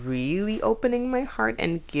comes to really opening my heart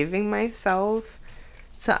and giving myself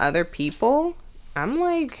to other people, I'm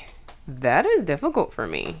like, that is difficult for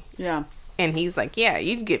me. Yeah. And he's like, yeah,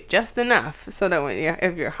 you give just enough so that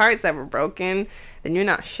if your heart's ever broken, then you're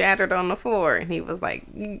not shattered on the floor. And he was like,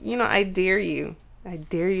 you know, I dare you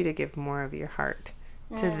to give more of your heart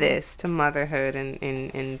to this, to motherhood,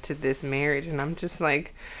 and to this marriage. And I'm just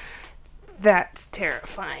like, that's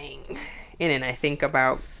terrifying. And then I think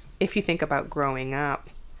about, if you think about growing up,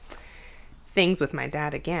 things with my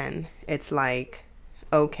dad again, it's like,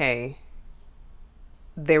 okay,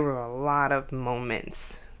 there were a lot of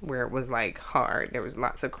moments where it was like hard. There was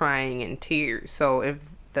lots of crying and tears. So if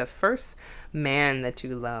the first man that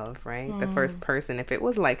you love, right, the first person, if it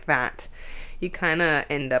was like that, you kind of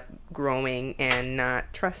end up growing and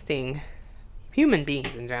not trusting human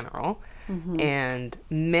beings in general. And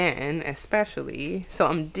men especially. So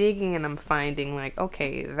I'm digging and I'm finding like,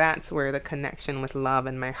 okay, that's where the connection with love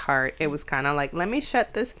in my heart, it was kind of like, let me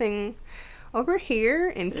shut this thing over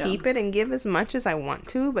here and keep it and give as much as I want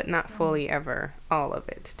to, but not fully ever all of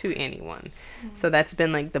it to anyone. So that's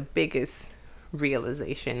been like the biggest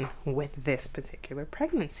realization with this particular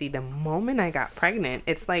pregnancy. The moment I got pregnant,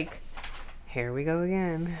 it's like, here we go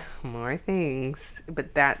again, more things.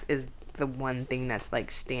 But that is the one thing that's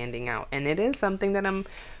like standing out. And it is something that I'm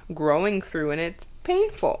growing through, and it's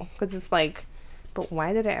painful because it's like, but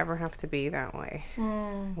why did it ever have to be that way?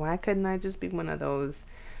 Why couldn't I just be one of those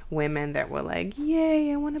women that were like,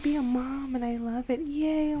 yay, I want to be a mom and I love it,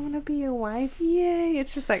 yay, I want to be a wife, yay.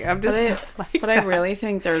 It's just like, I'm just but I really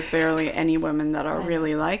think there's barely any women that are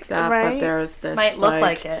really like that, right? But there's this might look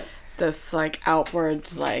like it, this like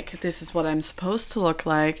outward, like, this is what I'm supposed to look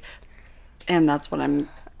like and that's what I'm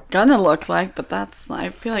gonna look like, but that's, I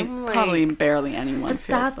feel like probably barely anyone feels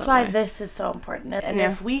that's why this is so important. And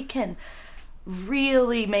if we can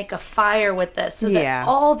really make a fire with this so that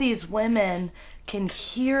all these women can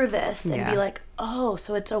hear this and be like, oh,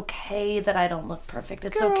 so it's okay that I don't look perfect.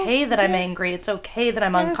 It's okay that I'm angry. It's okay that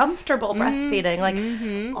I'm uncomfortable breastfeeding.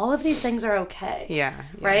 Like, all of these things are okay. Yeah.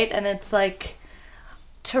 Right? And it's like,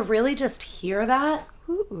 to really just hear that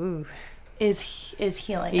is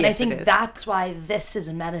healing. And I think that's why this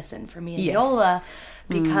is medicine for me and Yola,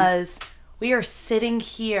 because we are sitting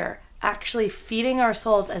here actually feeding our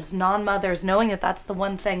souls as non-mothers, knowing that that's the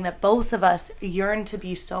one thing that both of us yearn to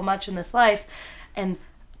be so much in this life. And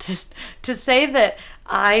to say that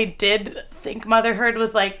I did think motherhood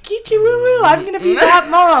was like, Kichi woo woo, I'm going to be that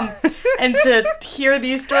mom. And to hear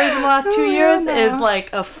these stories in the last 2 years is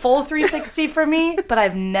like a full 360 for me. But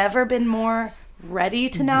I've never been more ready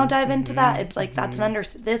to now dive into that. It's like, that's an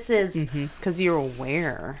this is... Because you're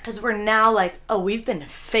aware. Because we're now like, oh, we've been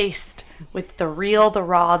faced with the real, the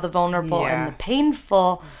raw, the vulnerable, and the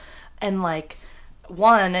painful. And like,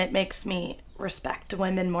 one, it makes me respect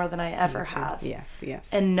women more than I ever have. Yes.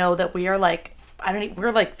 And know that we are like,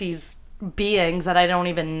 we're like these beings that I don't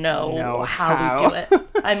even know how we do it.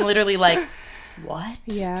 I'm literally like, what?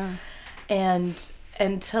 Yeah. And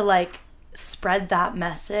to like spread that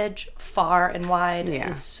message far and wide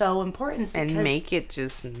is so important. And make it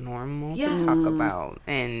just normal to talk about.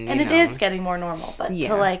 And it is getting more normal, but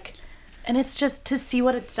to like, and it's just to see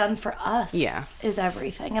what it's done for us is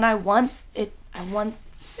everything. And I want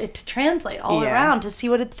it to translate all around, to see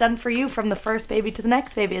what it's done for you from the first baby to the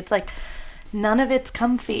next baby. It's like, none of it's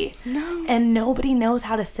comfy. No. And nobody knows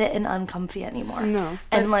how to sit in uncomfy anymore. No.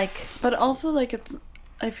 And like... But also, like,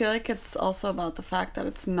 I feel like it's also about the fact that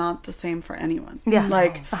it's not the same for anyone. Yeah.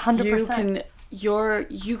 Like, 100%.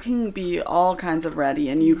 You can be all kinds of ready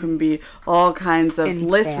and you can be all kinds of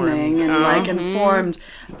listening and like informed,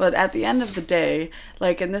 but at the end of the day,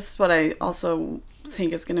 like, and this is what I also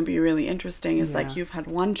think is going to be really interesting, is like, you've had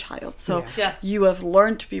one child, so you have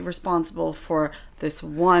learned to be responsible for this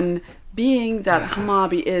one being that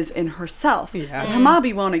Hamabi is in herself.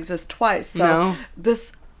 Hamabi won't exist twice, so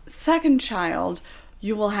this second child,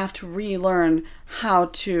 you will have to relearn how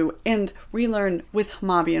to, and relearn with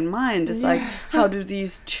Hamabi in mind, is like, how do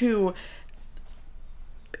these two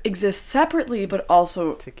exist separately but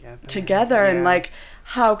also together and like,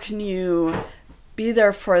 how can you be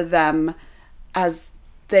there for them as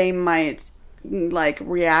they might like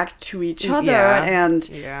react to each other, and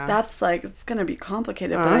that's like, it's gonna be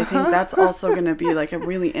complicated, but I think that's also gonna be like a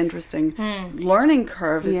really interesting learning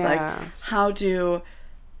curve, is like, how do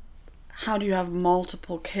you have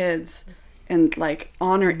multiple kids and like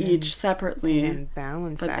honor each separately and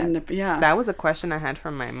balance but that. That was a question I had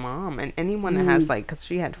from my mom, and anyone that has like, because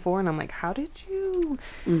she had 4, and I'm like, how do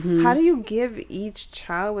you give each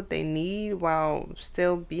child what they need while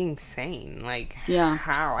still being sane? Like,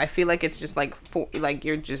 how? I feel like it's just like like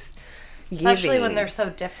you're just especially when they're so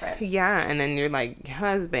different. And then you're like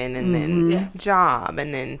husband, and then job,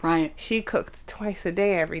 and then she cooked twice a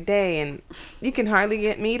day every day, and you can hardly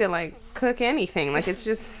get me to like cook anything. Like, it's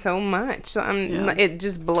just so much. So it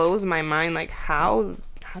just blows my mind, like, how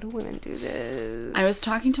do women do this? I was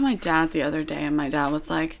talking to my dad the other day, and my dad was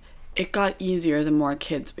like, it got easier the more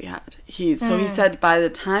kids we had. He said by the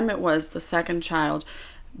time it was the second child,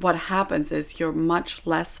 what happens is you're much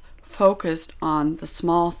less focused on the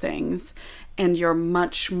small things, and you're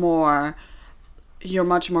much more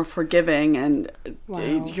forgiving, and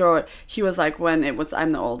he was like, when it was,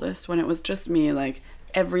 I'm the oldest, when it was just me, like,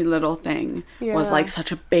 every little thing was like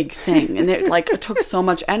such a big thing, and it like, it took so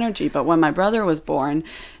much energy. But when my brother was born,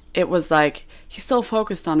 it was like, he still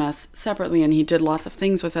focused on us separately, and he did lots of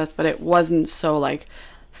things with us, but it wasn't so like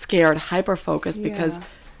scared, hyper focused, because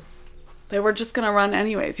they were just gonna run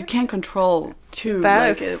anyways. You can't control two.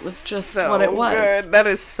 Like, it was just so what it was. Good. That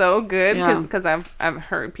is so good, because I've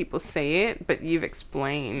heard people say it, but you've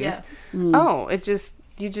explained. Oh,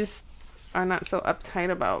 you just are not so uptight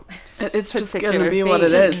about. It's just gonna be what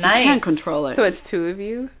it is. Nice. You can't control it. So it's 2 of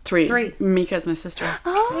you. 3. Mika's my sister.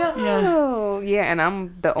 Oh, yeah. And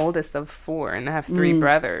I'm the oldest of 4, and I have 3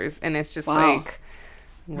 brothers, and it's just like,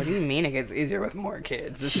 what do you mean it gets easier with more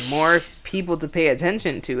kids? There's more people to pay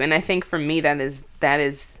attention to. And I think for me, that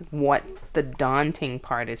is what the daunting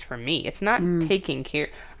part is for me. It's not taking care.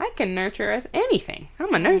 I can nurture anything.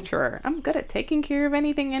 I'm a nurturer. I'm good at taking care of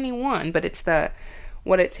anything, anyone. But it's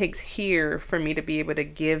what it takes here for me to be able to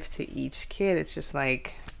give to each kid. It's just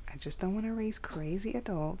like, I just don't want to raise crazy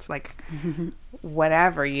adults, like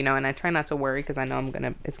whatever, and I try not to worry because I know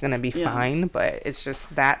it's gonna be fine, but it's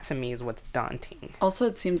just that to me is what's daunting. Also,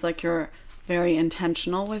 it seems like you're very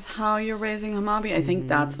intentional with how you're raising Hamabi. I think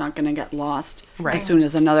that's not going to get lost as soon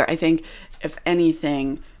as another. I think if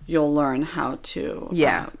anything, you'll learn how to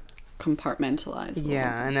compartmentalize.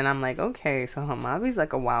 And then I'm like, okay, so Hamabi's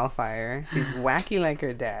like a wildfire. She's wacky like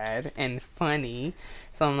her dad and funny.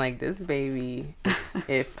 So I'm like, this baby,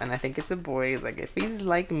 and I think it's a boy, it's like, if he's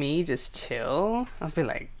like me, just chill, I'll be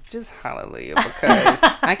like, just hallelujah, because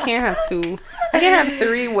I can't have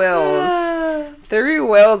 3 Wills. 3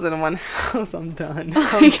 Wills in one house, I'm done.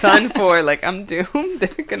 I'm done for. Like, I'm doomed.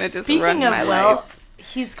 They're going to just run my life.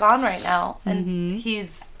 He's gone right now, and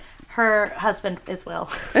her husband is Will,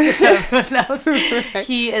 just so everyone knows. Right.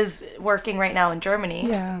 He is working right now in Germany.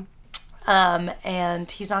 Yeah. And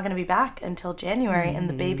he's not going to be back until January, and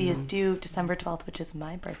the baby is due December 12th, which is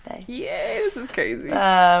my birthday. Yay, this is crazy.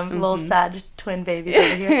 Little sad twin babies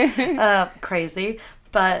over here. Crazy.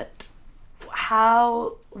 But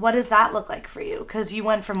what does that look like for you? Because you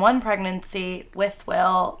went from one pregnancy with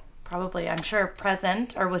Will, probably, I'm sure,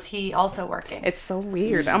 present, or was he also working? It's so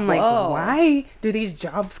weird. I'm like, why do these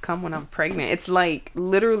jobs come when I'm pregnant? It's like,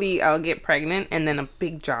 literally, I'll get pregnant, and then a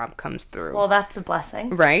big job comes through. Well, that's a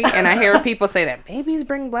blessing. Right? And I hear people say that babies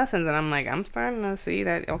bring blessings, and I'm like, I'm starting to see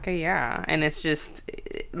that, okay, yeah. And it's just,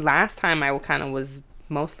 last time I kind of was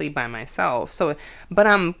mostly by myself. So,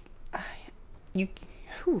 but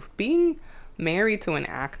being married to an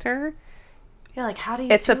actor... Yeah, like, how do you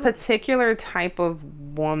It's a particular type of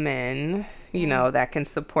woman, that can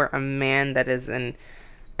support a man that is an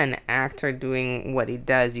actor doing what he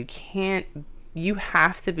does. You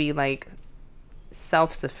have to be, like,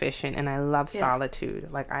 self-sufficient, and I love solitude.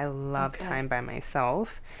 Like, I love time by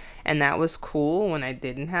myself, and that was cool when I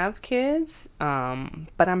didn't have kids,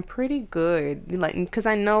 but I'm pretty good, like, because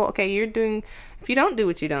I know, okay, if you don't do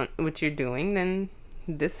what you're doing, then...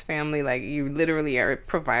 this family, like, you literally are a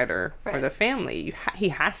provider for the family. He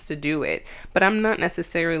has to do it, but I'm not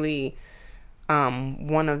necessarily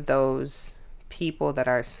one of those people that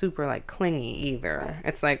are super, like, clingy either.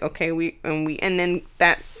 It's like, okay, and then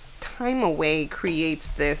that time away creates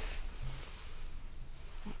this,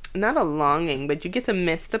 not a longing, but you get to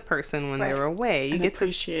miss the person when they're away. You get to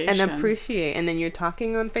appreciate, and then you're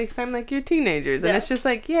talking on FaceTime like you're teenagers, and it's just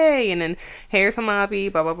like, yay, and then here's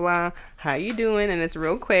Hamabi, blah blah blah, how you doing? And it's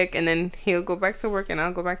real quick, and then he'll go back to work and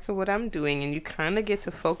I'll go back to what I'm doing, and you kind of get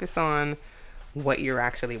to focus on what you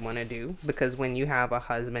actually want to do, because when you have a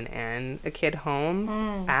husband and a kid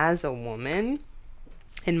home, as a woman,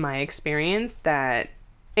 in my experience, that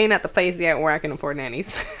ain't at the place yet where I can afford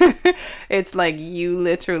nannies. It's like you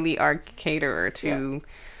literally are caterer to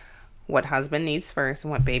what husband needs first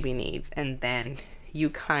and what baby needs, and then you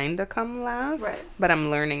kind of come last. Right. But I'm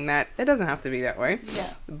learning that it doesn't have to be that way.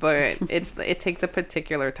 Yeah. But it takes a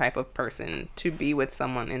particular type of person to be with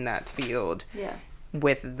someone in that field. Yeah.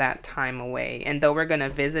 With that time away, and though we're gonna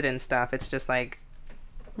visit and stuff, it's just like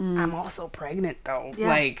I'm also pregnant though. Yeah.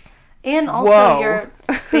 Like. And also, your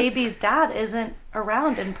baby's dad isn't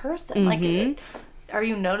around in person. Like, are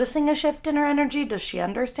you noticing a shift in her energy? Does she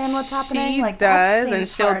understand what's happening? She like, does,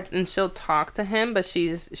 and she'll talk to him. But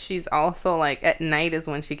she's also like, at night is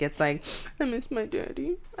when she gets like, I miss my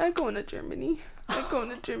daddy. I'm going to Germany.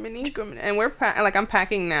 And we're I'm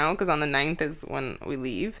packing now because on the 9th is when we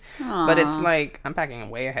leave. Aww. But it's like I'm packing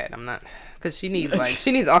way ahead. I'm not. Because she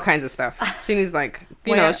needs all kinds of stuff. She needs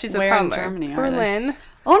she's a toddler. In Germany, Berlin.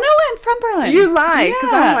 Oh no, I'm from Berlin. You lie,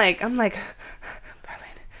 because I'm like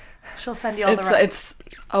Berlin. She'll send you all the It's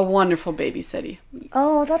a wonderful baby city.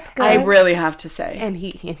 Oh, that's good. I really have to say. And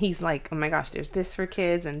he's like, oh my gosh, there's this for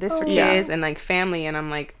kids and this for kids and like family, and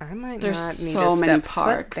I'm like, I might not need so many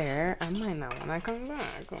parks there. I might not want to come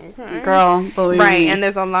back. Okay. Girl, believe me. And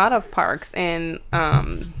there's a lot of parks, and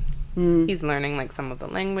he's learning like some of the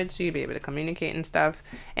language to be able to communicate and stuff.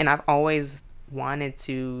 And I've always wanted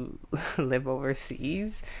to live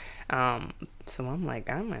overseas, so I'm like,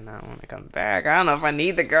 I might not want to come back. I don't know if I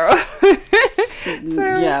need the girl.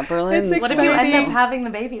 Berlin. What if you end up having the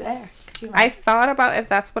baby there? I thought about if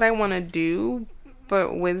that's what I want to do,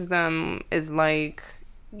 but wisdom is like,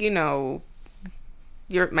 my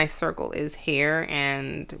circle is here,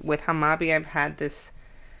 and with Hamabi I've had this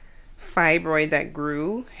fibroid that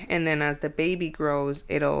grew, and then as the baby grows,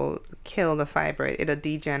 it'll kill the fibroid. It'll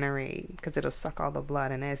degenerate because it'll suck all the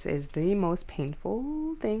blood, and it is the most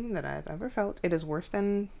painful thing that I've ever felt. It is worse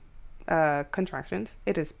than contractions.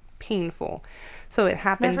 It is painful. So it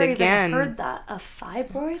happened again. Never even heard that. A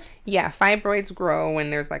fibroid? Yeah, fibroids grow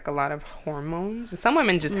when there's like a lot of hormones. Some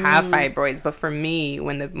women just have fibroids, but for me,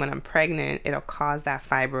 when I'm pregnant, it'll cause that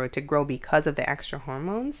fibroid to grow because of the extra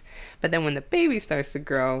hormones. But then when the baby starts to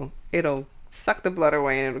grow, it'll suck the blood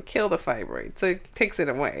away and it'll kill the fibroid. So it takes it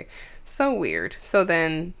away. So weird. So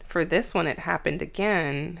then for this one, it happened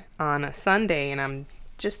again on a Sunday, and I'm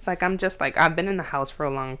just like I've been in the house for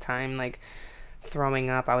a long time, like throwing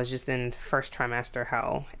up. I was just in first trimester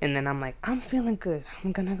hell, and then I'm like, I'm feeling good,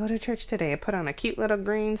 I'm gonna go to church today. I put on a cute little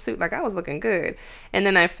green suit, like I was looking good, and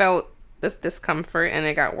then I felt this discomfort, and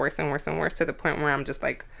it got worse and worse and worse to the point where I'm just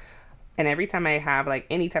like, and every time I have like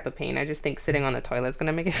any type of pain, I just think sitting on the toilet is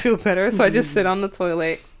gonna make it feel better. So I just sit on the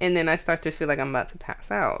toilet, and then I start to feel like I'm about to pass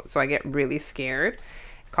out. So I get really scared,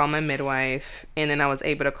 call my midwife, and then I was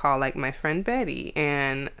able to call like my friend Betty,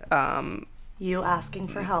 and you asking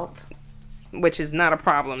for help, which is not a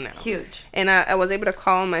problem now. Huge. And I was able to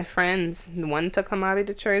call my friends. One took Hamabi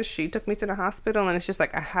to church. She took me to the hospital. And it's just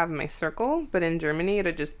like I have my circle. But in Germany,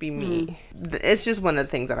 it'll just be me. It's just one of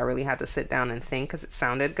the things that I really had to sit down and think, because it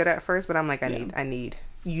sounded good at first. But I'm like, you need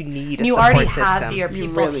a support system. You already have your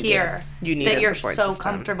people really here you need that a you're support so system.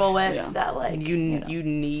 comfortable with that like you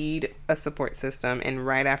need a support system. And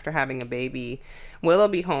right after having a baby, Will'll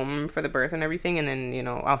be home for the birth and everything. And then,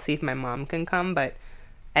 I'll see if my mom can come. But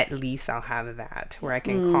at least I'll have that where I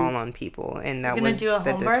can call on people, and that was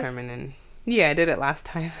the determinant. Yeah, I did it last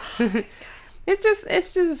time. It's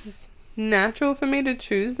just natural for me to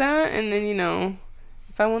choose that, and then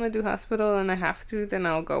if I want to do hospital and I have to, then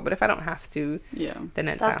I'll go. But if I don't have to, then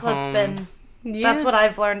it's at home. That's what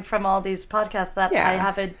I've learned from all these podcasts, that I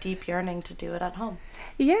have a deep yearning to do it at home.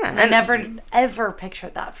 Yeah, and I never ever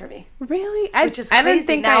pictured that for me. Really, which is crazy. I didn't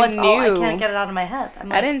think I knew. I can't get it out of my head.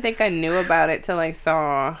 I didn't think I knew about it till I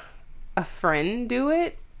saw a friend do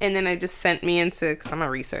it, and then I just sent me into, because I'm a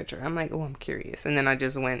researcher. I'm like, I'm curious, and then I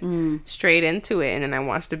just went straight into it, and then I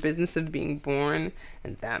watched The Business of Being Born,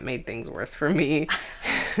 and that made things worse for me.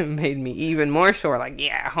 It made me even more sure, like,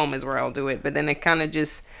 home is where I'll do it. But then it kind of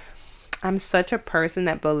just, I'm such a person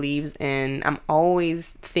that believes in, I'm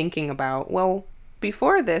always thinking about, well,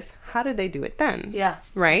 before this, how did they do it then? Yeah.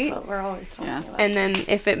 Right? That's what we're always talking about. And then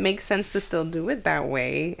if it makes sense to still do it that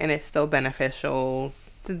way, and it's still beneficial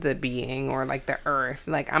to the being or like the earth,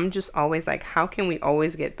 like I'm just always like, how can we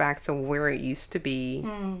always get back to where it used to be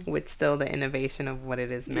with still the innovation of what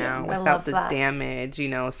it is now without the damage,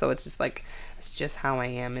 so it's just like, it's just how I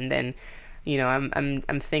am. And then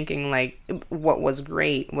I'm thinking like what was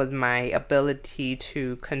great was my ability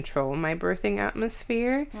to control my birthing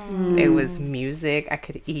atmosphere. It was music. I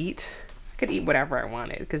could eat whatever I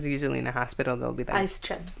wanted, because usually in the hospital they'll be like ice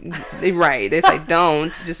chips. Right, they say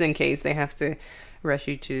don't, just in case they have to rush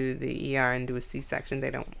you to the ER and do a C-section.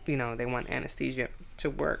 They don't, they want anesthesia to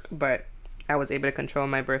work. But I was able to control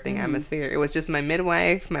my birthing atmosphere. It was just my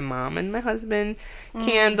midwife, my mom, and my husband.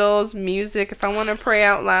 Candles, music. If I want to pray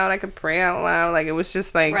out loud, I could pray out loud. Like, it was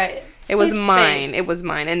just like, it was mine. Space. It was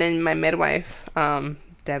mine. And then my midwife,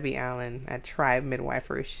 Debbie Allen at Tribe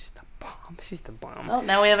Midwifery, she's the bomb. She's the bomb. Oh,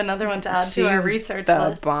 now we have another one to add to our research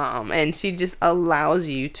list. The bomb. And she just allows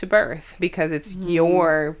you to birth, because it's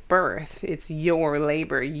your birth. It's your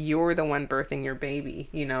labor. You're the one birthing your baby,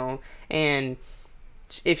 and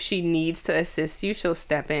if she needs to assist you, she'll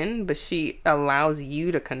step in, but she allows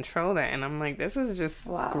you to control that. And I'm like, this is just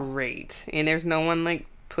great. And there's no one like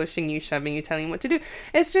pushing you, shoving you, telling you what to do.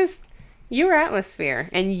 It's just your atmosphere,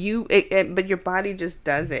 and but your body just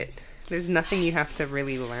does it. There's nothing you have to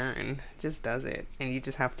really learn. It just does it. And you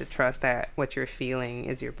just have to trust that what you're feeling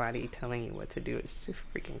is your body telling you what to do. It's just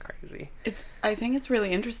freaking crazy. I think it's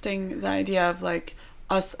really interesting, the idea of like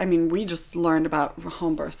us. I mean, we just learned about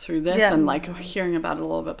home birth through this and like hearing about it a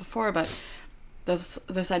little bit before, but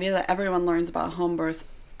this idea that everyone learns about home birth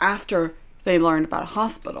after they learned about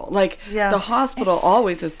hospital. Like the hospital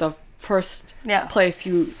always is the first place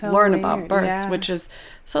you learn about birth, which is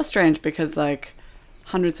so strange, because like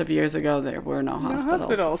hundreds of years ago there were no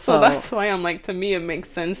hospitals. So that's why I'm like, to me it makes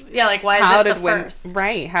sense. Yeah, like why is it the first?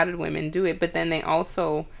 Right, how did women do it? But then they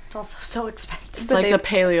also, it's also so expensive. It's like the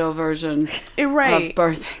paleo version of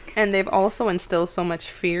birthing. And they've also instilled so much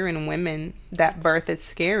fear in women that birth is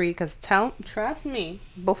scary, because trust me,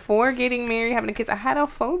 before getting married, having kids, I had a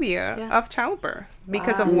phobia of childbirth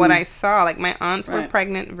because of what I saw. Like my aunts were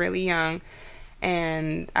pregnant really young,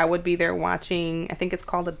 and I would be there watching, I think it's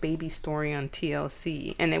called A Baby Story on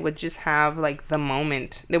TLC, and it would just have like the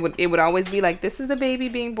moment. It would always be like, this is the baby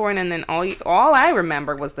being born, and then all I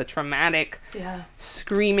remember was the traumatic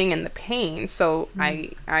screaming and the pain. So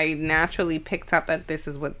I naturally picked up that this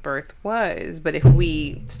is what birth was. But if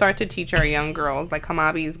we start to teach our young girls, like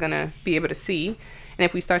Hamabi is gonna be able to see, and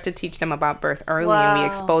if we start to teach them about birth early and we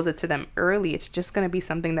expose it to them early, it's just going to be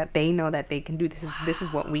something that they know that they can do. This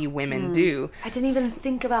is what we women do. I didn't even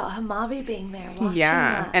think about Hamabi being there watching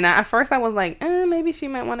that. And at first I was like, maybe she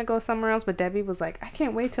might want to go somewhere else. But Debbie was like, I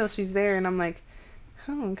can't wait till she's there. And I'm like,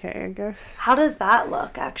 oh, okay, I guess. How does that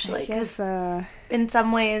look, actually? Because in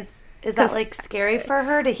some ways, is that like scary for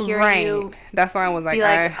her to hear you? That's why I was like,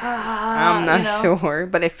 I'm not sure.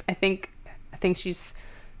 But I think she's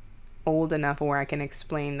old enough where I can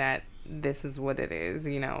explain that this is what it is,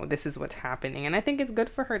 this is what's happening. And I think it's good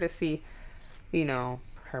for her to see,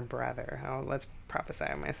 her brother, let's prophesy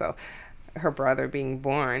on myself, her brother being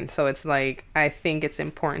born. So it's like, I think it's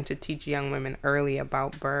important to teach young women early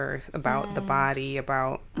about birth, about the body,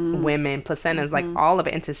 about women, placentas, like all of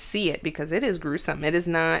it, and to see it, because it is gruesome. It is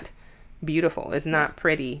not beautiful. It's not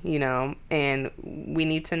pretty, and we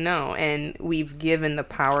need to know. And we've given the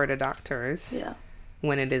power to doctors. Yeah.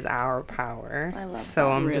 When it is our power. I love so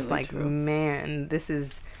that. I'm really just like, true. Man, this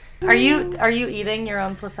is. Are you eating your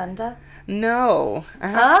own placenta? No, I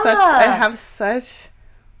have such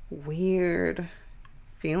weird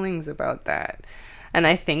feelings about that, and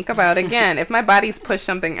I think about, again, if my body's pushed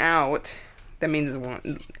something out, that means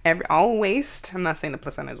all waste. I'm not saying the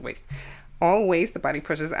placenta is waste. All waste the body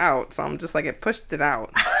pushes out, so I'm just like, it pushed it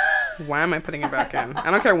out. Why am I putting it back in? I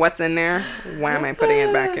don't care what's in there. Why am I putting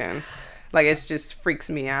it back in? Like, it just freaks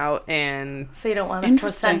me out. And so you don't want a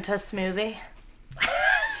placenta smoothie?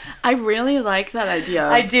 I really like that idea.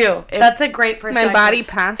 I do. That's a great perspective. My body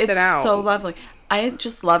passed it out. It's so lovely. I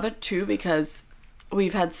just love it, too, because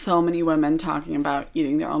we've had so many women talking about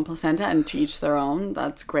eating their own placenta, and to each their own.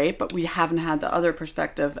 That's great. But we haven't had the other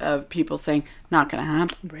perspective of people saying, not going to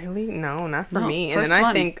happen. Really? No, not for me. And then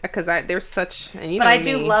I think, because there's such... And but I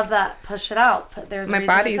do love that push it out. But there's my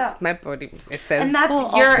body, it says... And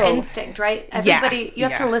that's your instinct, right? Everybody, you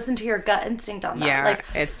have to listen to your gut instinct on that. Yeah, like,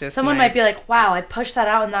 it's just... Someone might be like, wow, I pushed that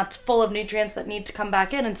out, and that's full of nutrients that need to come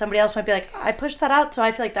back in. And somebody else might be like, I pushed that out, so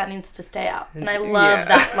I feel like that needs to stay out. And I love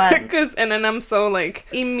that lens. And then I'm so like,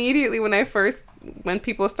 immediately when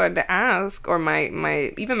people started to ask, or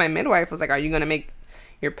even my midwife was like, are you going to make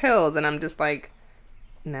your pills? And I'm just like,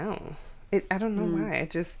 no. I don't know why.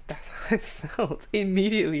 That's how I felt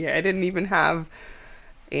immediately. I didn't even have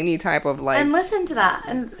any type of like... And listen to that.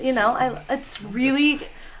 And, it's really...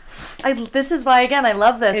 this is why, again, I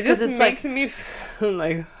love this. It just makes me feel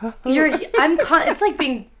like... it's like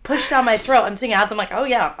being pushed down my throat. I'm seeing ads. I'm like, oh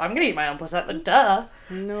yeah, I'm going to eat my own placenta. Duh.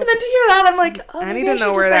 Nope. And then to hear that, I'm like, oh, I need to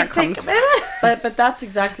know where that comes from. But that's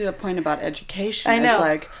exactly the point about education. I know. Is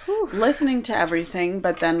like listening to everything,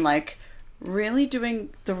 but then like really doing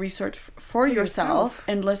the research for yourself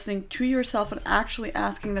and listening to yourself and actually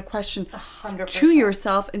asking the question 100%. To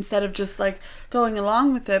yourself instead of just like going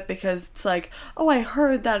along with it because it's like, oh, I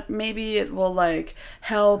heard that maybe it will like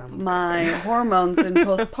help my hormones in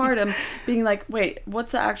postpartum. Being like, wait,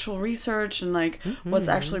 what's the actual research and like what's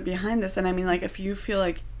actually behind this? And I mean, like, if you feel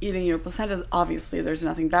like eating your placenta, obviously there's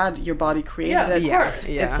nothing bad. Your body created it. Yeah.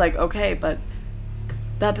 It's like, okay, but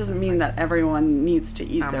that doesn't mean that everyone needs to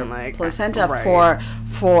eat their placenta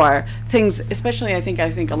for things. Especially, I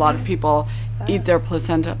think a lot of people eat their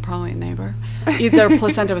placenta. Probably a neighbor eat their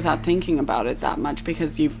placenta without thinking about it that much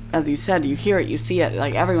because as you said, you hear it, you see it.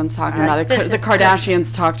 Like everyone's talking about it. The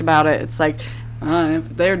Kardashians talked about it. It's like, if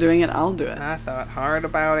they're doing it, I'll do it. I thought hard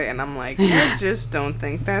about it, and I'm like, I just don't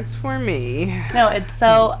think that's for me. No, it's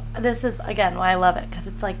so. This is again why I love it because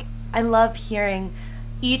it's like I love hearing.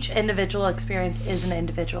 Each individual experience is an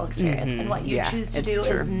individual experience, and what you choose to do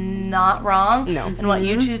is not wrong. No, and what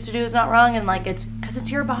you choose to do is not wrong, and like it's because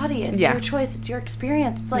it's your body, it's your choice, it's your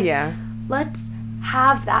experience. It's like let's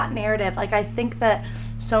have that narrative. Like I think that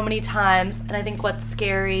so many times, and I think what's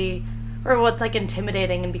scary or what's like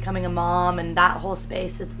intimidating in becoming a mom and that whole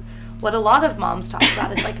space is what a lot of moms talk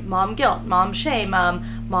about is like mom guilt, mom shame,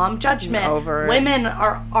 mom judgment. Over it. Women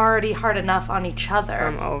are already hard enough on each other.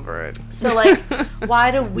 I'm over it. So like, why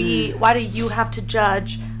do you have to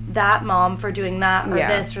judge that mom for doing that or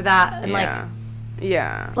this or that? And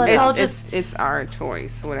it's our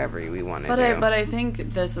choice, whatever we want to do. But I think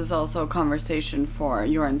this is also a conversation for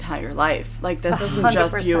your entire life. Like this isn't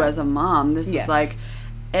just you as a mom. This is like,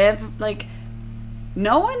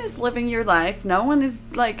 no one is living your life. No one is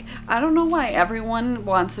like, I don't know why everyone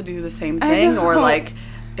wants to do the same thing or like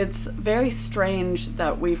it's very strange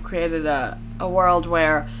that we've created a world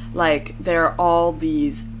where, like, there are all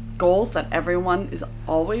these goals that everyone is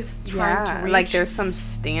always trying to reach. Like there's some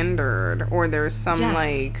standard, or there's some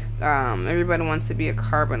like everybody wants to be a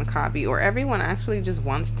carbon copy, or everyone actually just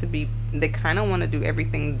wants to be, they kind of want to do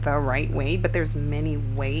everything the right way, but there's many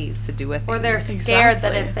ways to do it. Or they're scared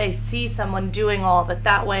that if they see someone doing all of it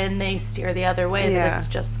that way and they steer the other way, that it's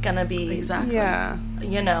just gonna be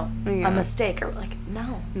you know, a mistake, or like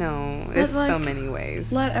no, there's so many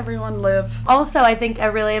ways. Let everyone live. Also, I think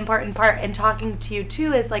a really important part in talking to you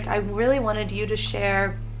too is, like, I really wanted you to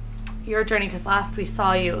share your journey, because last we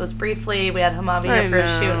saw you, it was briefly, we had Hamabi here for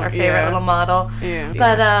a shoot, our favorite little model.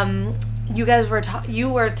 But you guys were you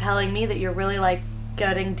were telling me that you're really, like,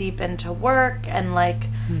 getting deep into work and, like,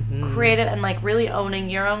 creative and, like, really owning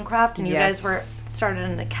your own craft, and you guys were started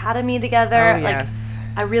an academy together.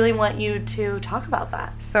 I really want you to talk about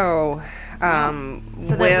that. So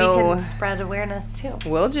so that we can spread awareness too.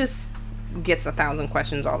 Will just gets 1,000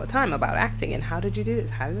 questions all the time about acting and how did you do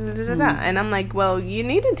this? And I'm like, well, you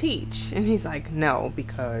need to teach. And he's like, no,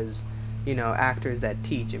 because, you know, actors that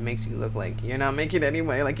teach, it makes you look like you're not making any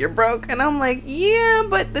money, like you're broke. And I'm like, yeah,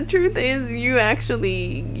 but the truth is you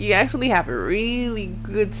actually have really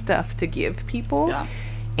good stuff to give people. Yeah.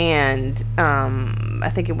 And I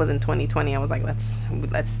think it was in 2020, I was like,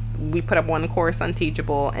 we put up one course on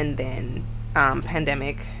Teachable, and then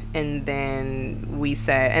pandemic, and then we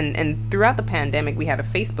said, and throughout the pandemic, we had a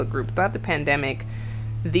Facebook group. Throughout the pandemic,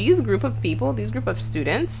 these group of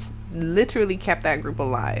students literally kept that group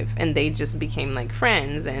alive, and they just became like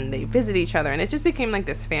friends, and they visit each other, and it just became like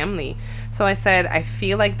this family. So I said, I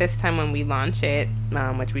feel like this time when we launch it,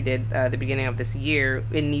 which we did the beginning of this year,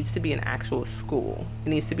 it needs to be an actual school. It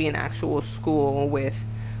needs to be an actual school with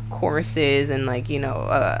courses and, like, you know,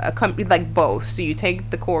 a company, like both. So you take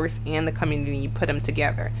the course and the community, you put them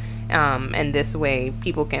together, and this way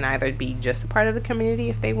people can either be just a part of the community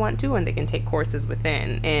if they want to, and they can take courses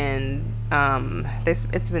within. And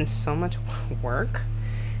it's been so much work,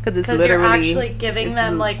 because it's literally you're actually giving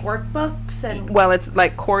them, like, workbooks, and well, it's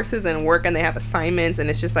like courses and work, and they have assignments, and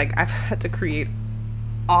it's just like I've had to create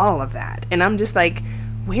all of that, and I'm just like,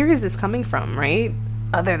 where is this coming from, right?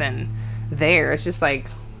 Other than there, it's just like,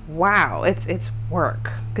 wow, it's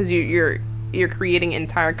work, because you're creating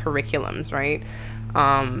entire curriculums, right?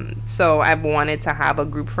 So I've wanted to have a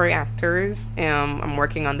group for actors. I'm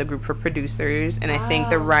working on the group for producers, and I think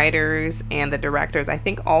the writers and the directors, I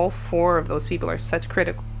think all 4 of those people are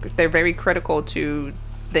they're very critical to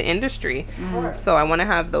the industry. So I want to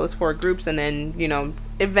have those 4 groups, and then, you know,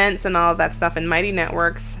 events and all of that stuff. And Mighty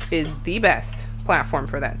Networks is the best platform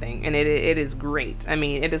for that thing, and it is great. I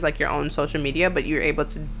mean, it is like your own social media, but you're able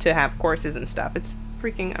to have courses and stuff. It's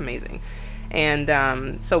freaking amazing.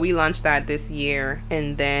 And so we launched that this year,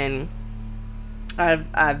 and then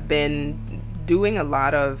I've been doing a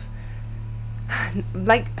lot of,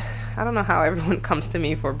 like, I don't know how everyone comes to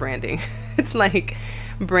me for branding. It's like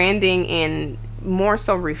branding and more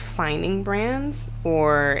so refining brands,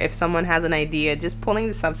 or if someone has an idea, just pulling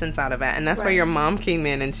the substance out of it. And that's where your mom came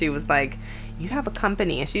in, and she was like, you have a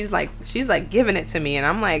company, and she's like giving it to me, and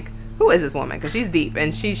I'm like, who is this woman? Because she's deep,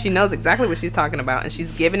 and she knows exactly what she's talking about, and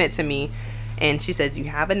she's giving it to me. And she says, you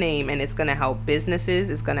have a name, and it's going to help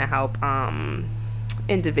businesses, it's going to help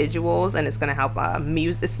individuals, and it's going to help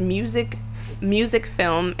music,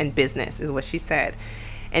 film, and business, is what she said.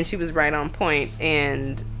 And she was right on point.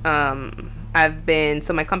 And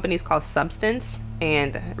so my company's called Substance,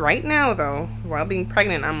 and right now, though, while being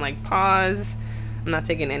pregnant, I'm like, pause, I'm not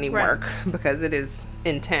taking any work, because it is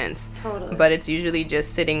intense. Totally. But it's usually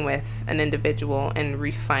just sitting with an individual and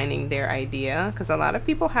refining their idea, because a lot of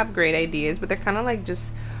people have great ideas, but they're kind of like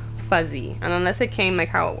just fuzzy. And unless it came, like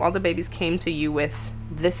how all the babies came to you with,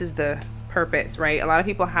 this is the purpose, right? A lot of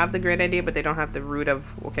people have the great idea, but they don't have the root of,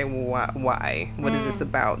 okay, why? What is this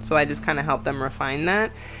about? So I just kind of help them refine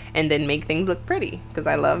that, and then make things look pretty, because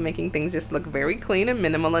I love making things just look very clean and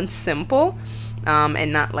minimal and simple,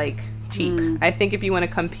 and not like cheap. I think if you want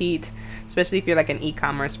to compete, especially if you're like an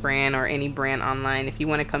e-commerce brand or any brand online, if you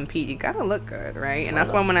want to compete, you gotta look good, right? And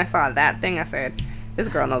that's why when I saw that thing, I said, this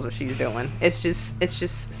girl knows what she's doing. It's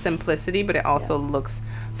just simplicity, but it also looks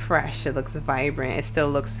fresh, it looks vibrant, it still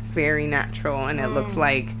looks very natural, and it looks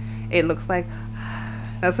like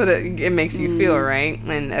that's what it makes you feel, right?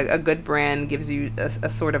 And a good brand gives you a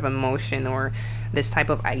sort of emotion, or this type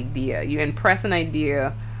of idea. You impress an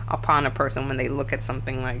idea upon a person when they look at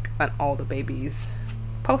something like an All the Babies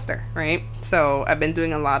poster, right? So I've been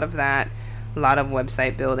doing a lot of that, a lot of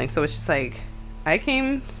website building. So it's just like,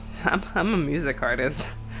 I'm a music artist.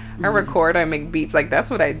 I record, I make beats. Like, that's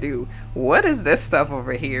what I do. What is this stuff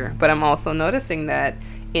over here? But I'm also noticing that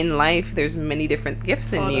in life, there's many different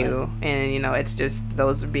gifts in you. And, you know, it's just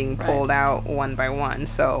those are being pulled out one by one.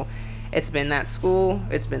 So it's been that school,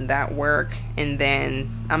 it's been that work. And then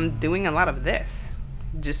I'm doing a lot of this.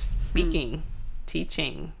 Just speaking,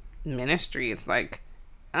 teaching, ministry. It's like,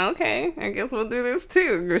 okay, I guess we'll do this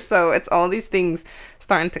too. So it's all these things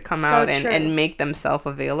starting to come out and make themselves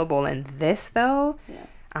available. And this, though,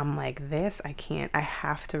 I'm like, this, I can't. I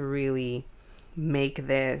have to really make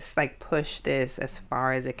this, like, push this as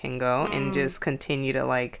far as it can go and just continue to,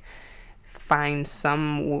 like, find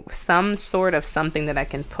some sort of something that I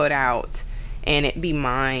can put out and it be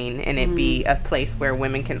mine and it be a place where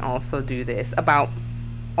women can also do this about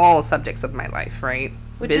all subjects of my life, right?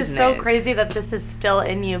 Which Business. is so crazy that this is still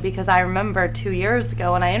in you, because I remember 2 years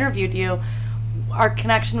ago when I interviewed you, our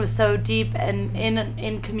connection was so deep and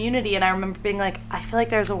in community, and I remember being like, I feel like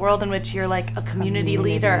there's a world in which you're like a community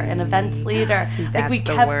leader, an events leader. That's like we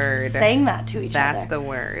the kept word. saying that to each other. That's the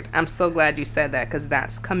word. I'm so glad you said that, because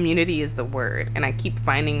that's community is the word, and I keep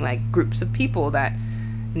finding like groups of people that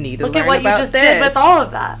need to Look learn at what about you just this. did with all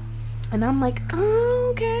of that. And I'm like, oh,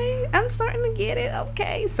 okay, I'm starting to get it.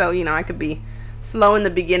 Okay, so you know, I could be slow in the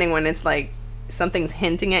beginning when it's like something's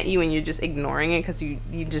hinting at you and you're just ignoring it because you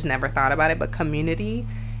just never thought about it. But community,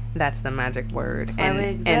 that's the magic word.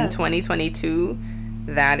 And in 2022,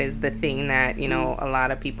 that is the thing that, you know, a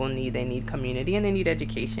lot of people need. They need community and they need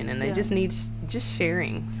education, and they just need just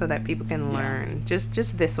sharing so that people can learn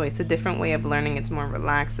just this way. It's a different way of learning. It's more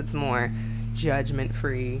relaxed, it's more judgment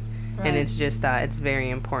free, and it's just it's very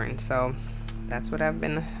important. So that's what I've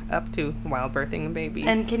been up to while birthing babies.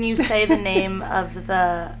 And can you say the name of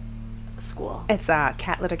the school? It's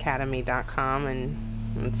catlettacademy.com, and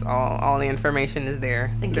it's all the information is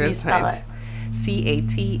there. And can you spell it?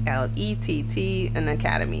 CATLETT and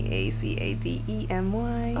Academy ACADEMY. Oh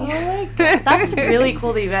my god, that's really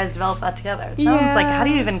cool that you guys developed that together. It sounds like, how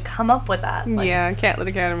do you even come up with that? Like, Catlett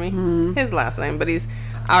Academy. His last name, but he's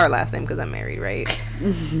our last name because I'm married, right?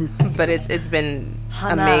 But it's been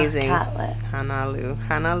Hana amazing. Catlett.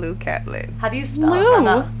 Hana Catlett. How do you spell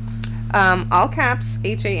Hana? All caps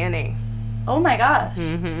HANA. Oh my gosh.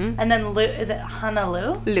 And then Lu, is it Hana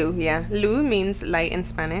Lu? Lu, yeah. Lu means light in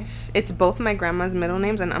Spanish. It's both my grandma's middle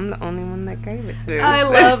names, and I'm the only one that gave it to. I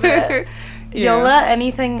love it. Yola,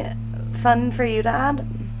 anything fun for you to add?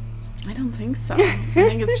 I don't think so. I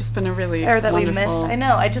think it's just been a really or that wonderful, we missed. I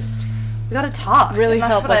know. We gotta talk. Really and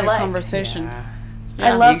that's felt what like I a conversation.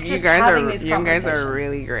 I love you just guys having are these you conversations. guys are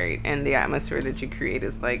really great, and the atmosphere that you create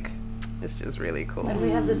is like, it's just really cool. And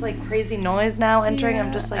we have this like crazy noise now entering.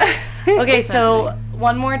 I'm just like, okay, so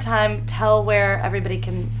one more time, tell where everybody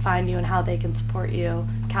can find you and how they can support you.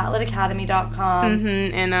 CatlettAcademy.com.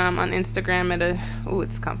 And on Instagram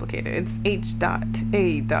it's complicated. It's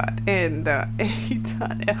h.a.n.a.e.l.u.c.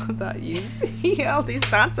 All these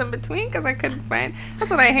dots in between because I couldn't find. That's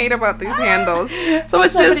what I hate about these handles. So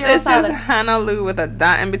it's just Hana Lu with a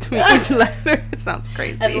dot in between each letter. It sounds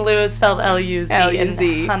crazy. And Lu is spelled L-U-Z.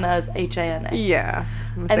 L-U-Z. And Hana is H-A-N-A. Yeah.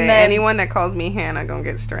 I'm And saying then- anyone that calls me Hannah gonna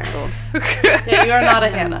get strangled. Yeah, you are not a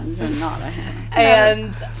Hannah. You're not a Hannah.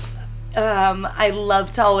 And I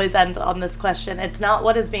love to always end on this question. It's not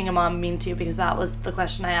what does being a mom mean to you, because that was the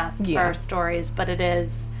question I asked for our stories, but it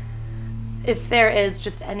is if there is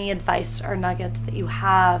just any advice or nuggets that you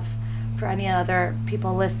have for any other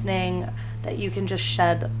people listening that you can just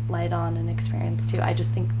shed light on and experience too. I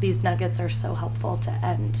just think these nuggets are so helpful to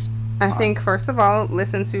end. I think first of all,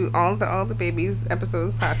 listen to all the babies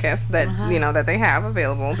episodes podcasts that you know that they have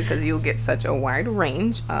available, because you'll get such a wide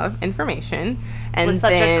range of information, and with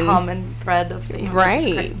such a common thread of things,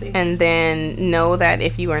 right? And then know that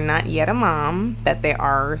if you are not yet a mom, that there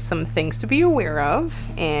are some things to be aware of,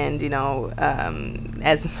 and you know,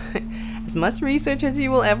 as much research as you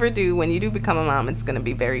will ever do when you do become a mom, it's going to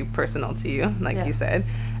be very personal to you, like you said,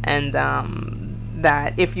 and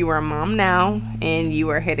that if you are a mom now and you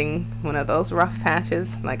are hitting one of those rough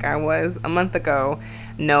patches like I was a month ago,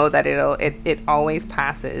 know that it always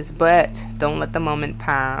passes, but don't let the moment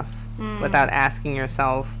pass without asking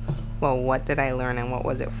yourself, well, what did I learn and what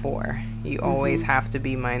was it for? You always have to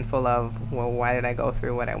be mindful of, well, why did I go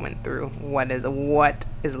through what I went through? What is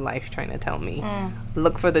life trying to tell me?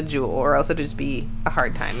 Look for the jewel, or else it'll just be a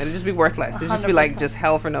hard time. It'll just be worthless. It'll just be like just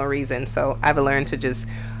hell for no reason. So I've learned to just,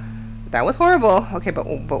 that was horrible. Okay, but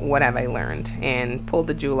what have I learned? And pull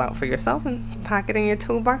the jewel out for yourself and pack it in your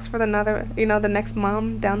toolbox for the next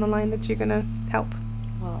mom down the line that you're gonna help.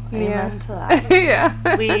 Well, amen to that.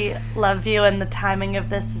 Yeah. We love you, and the timing of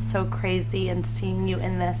this is so crazy, and seeing you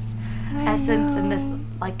in this essence and this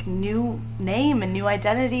like new name and new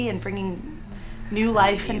identity and bringing new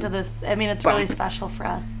life into this. I mean, it's really special for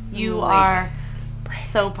us. You are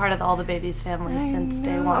so part of all the babies family since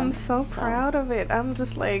day one. I'm so proud of it. I'm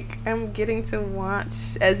just like, I'm getting to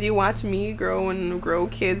watch, as you watch me grow and grow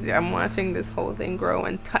kids, I'm watching this whole thing grow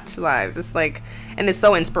and touch lives. It's like, and it's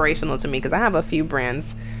so inspirational to me because I have a few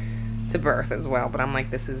brands to birth as well, but I'm like,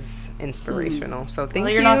 this is inspirational. So thank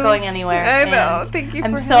you. You're not going anywhere. I know. Thank you.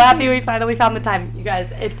 I'm so happy we finally found the time, you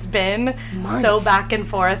guys. It's been so back and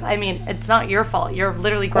forth. I mean, it's not your fault. You're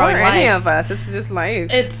literally growing life. Any of us. It's just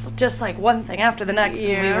life. It's just like one thing after the next.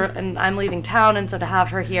 Yeah. And I'm leaving town, and so to have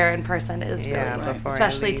her here in person is really,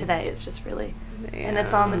 especially today, it's just really. Yeah. And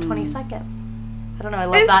it's on the 22nd. I don't know. I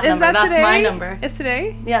love that number. That's today? My number. It's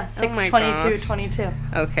today? Yeah, 6/22/22.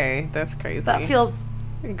 Okay, that's crazy. That feels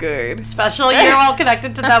good. Special. You're all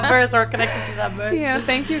connected to numbers or connected to numbers. Yeah,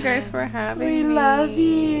 thank you guys for having me. We love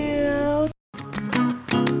you.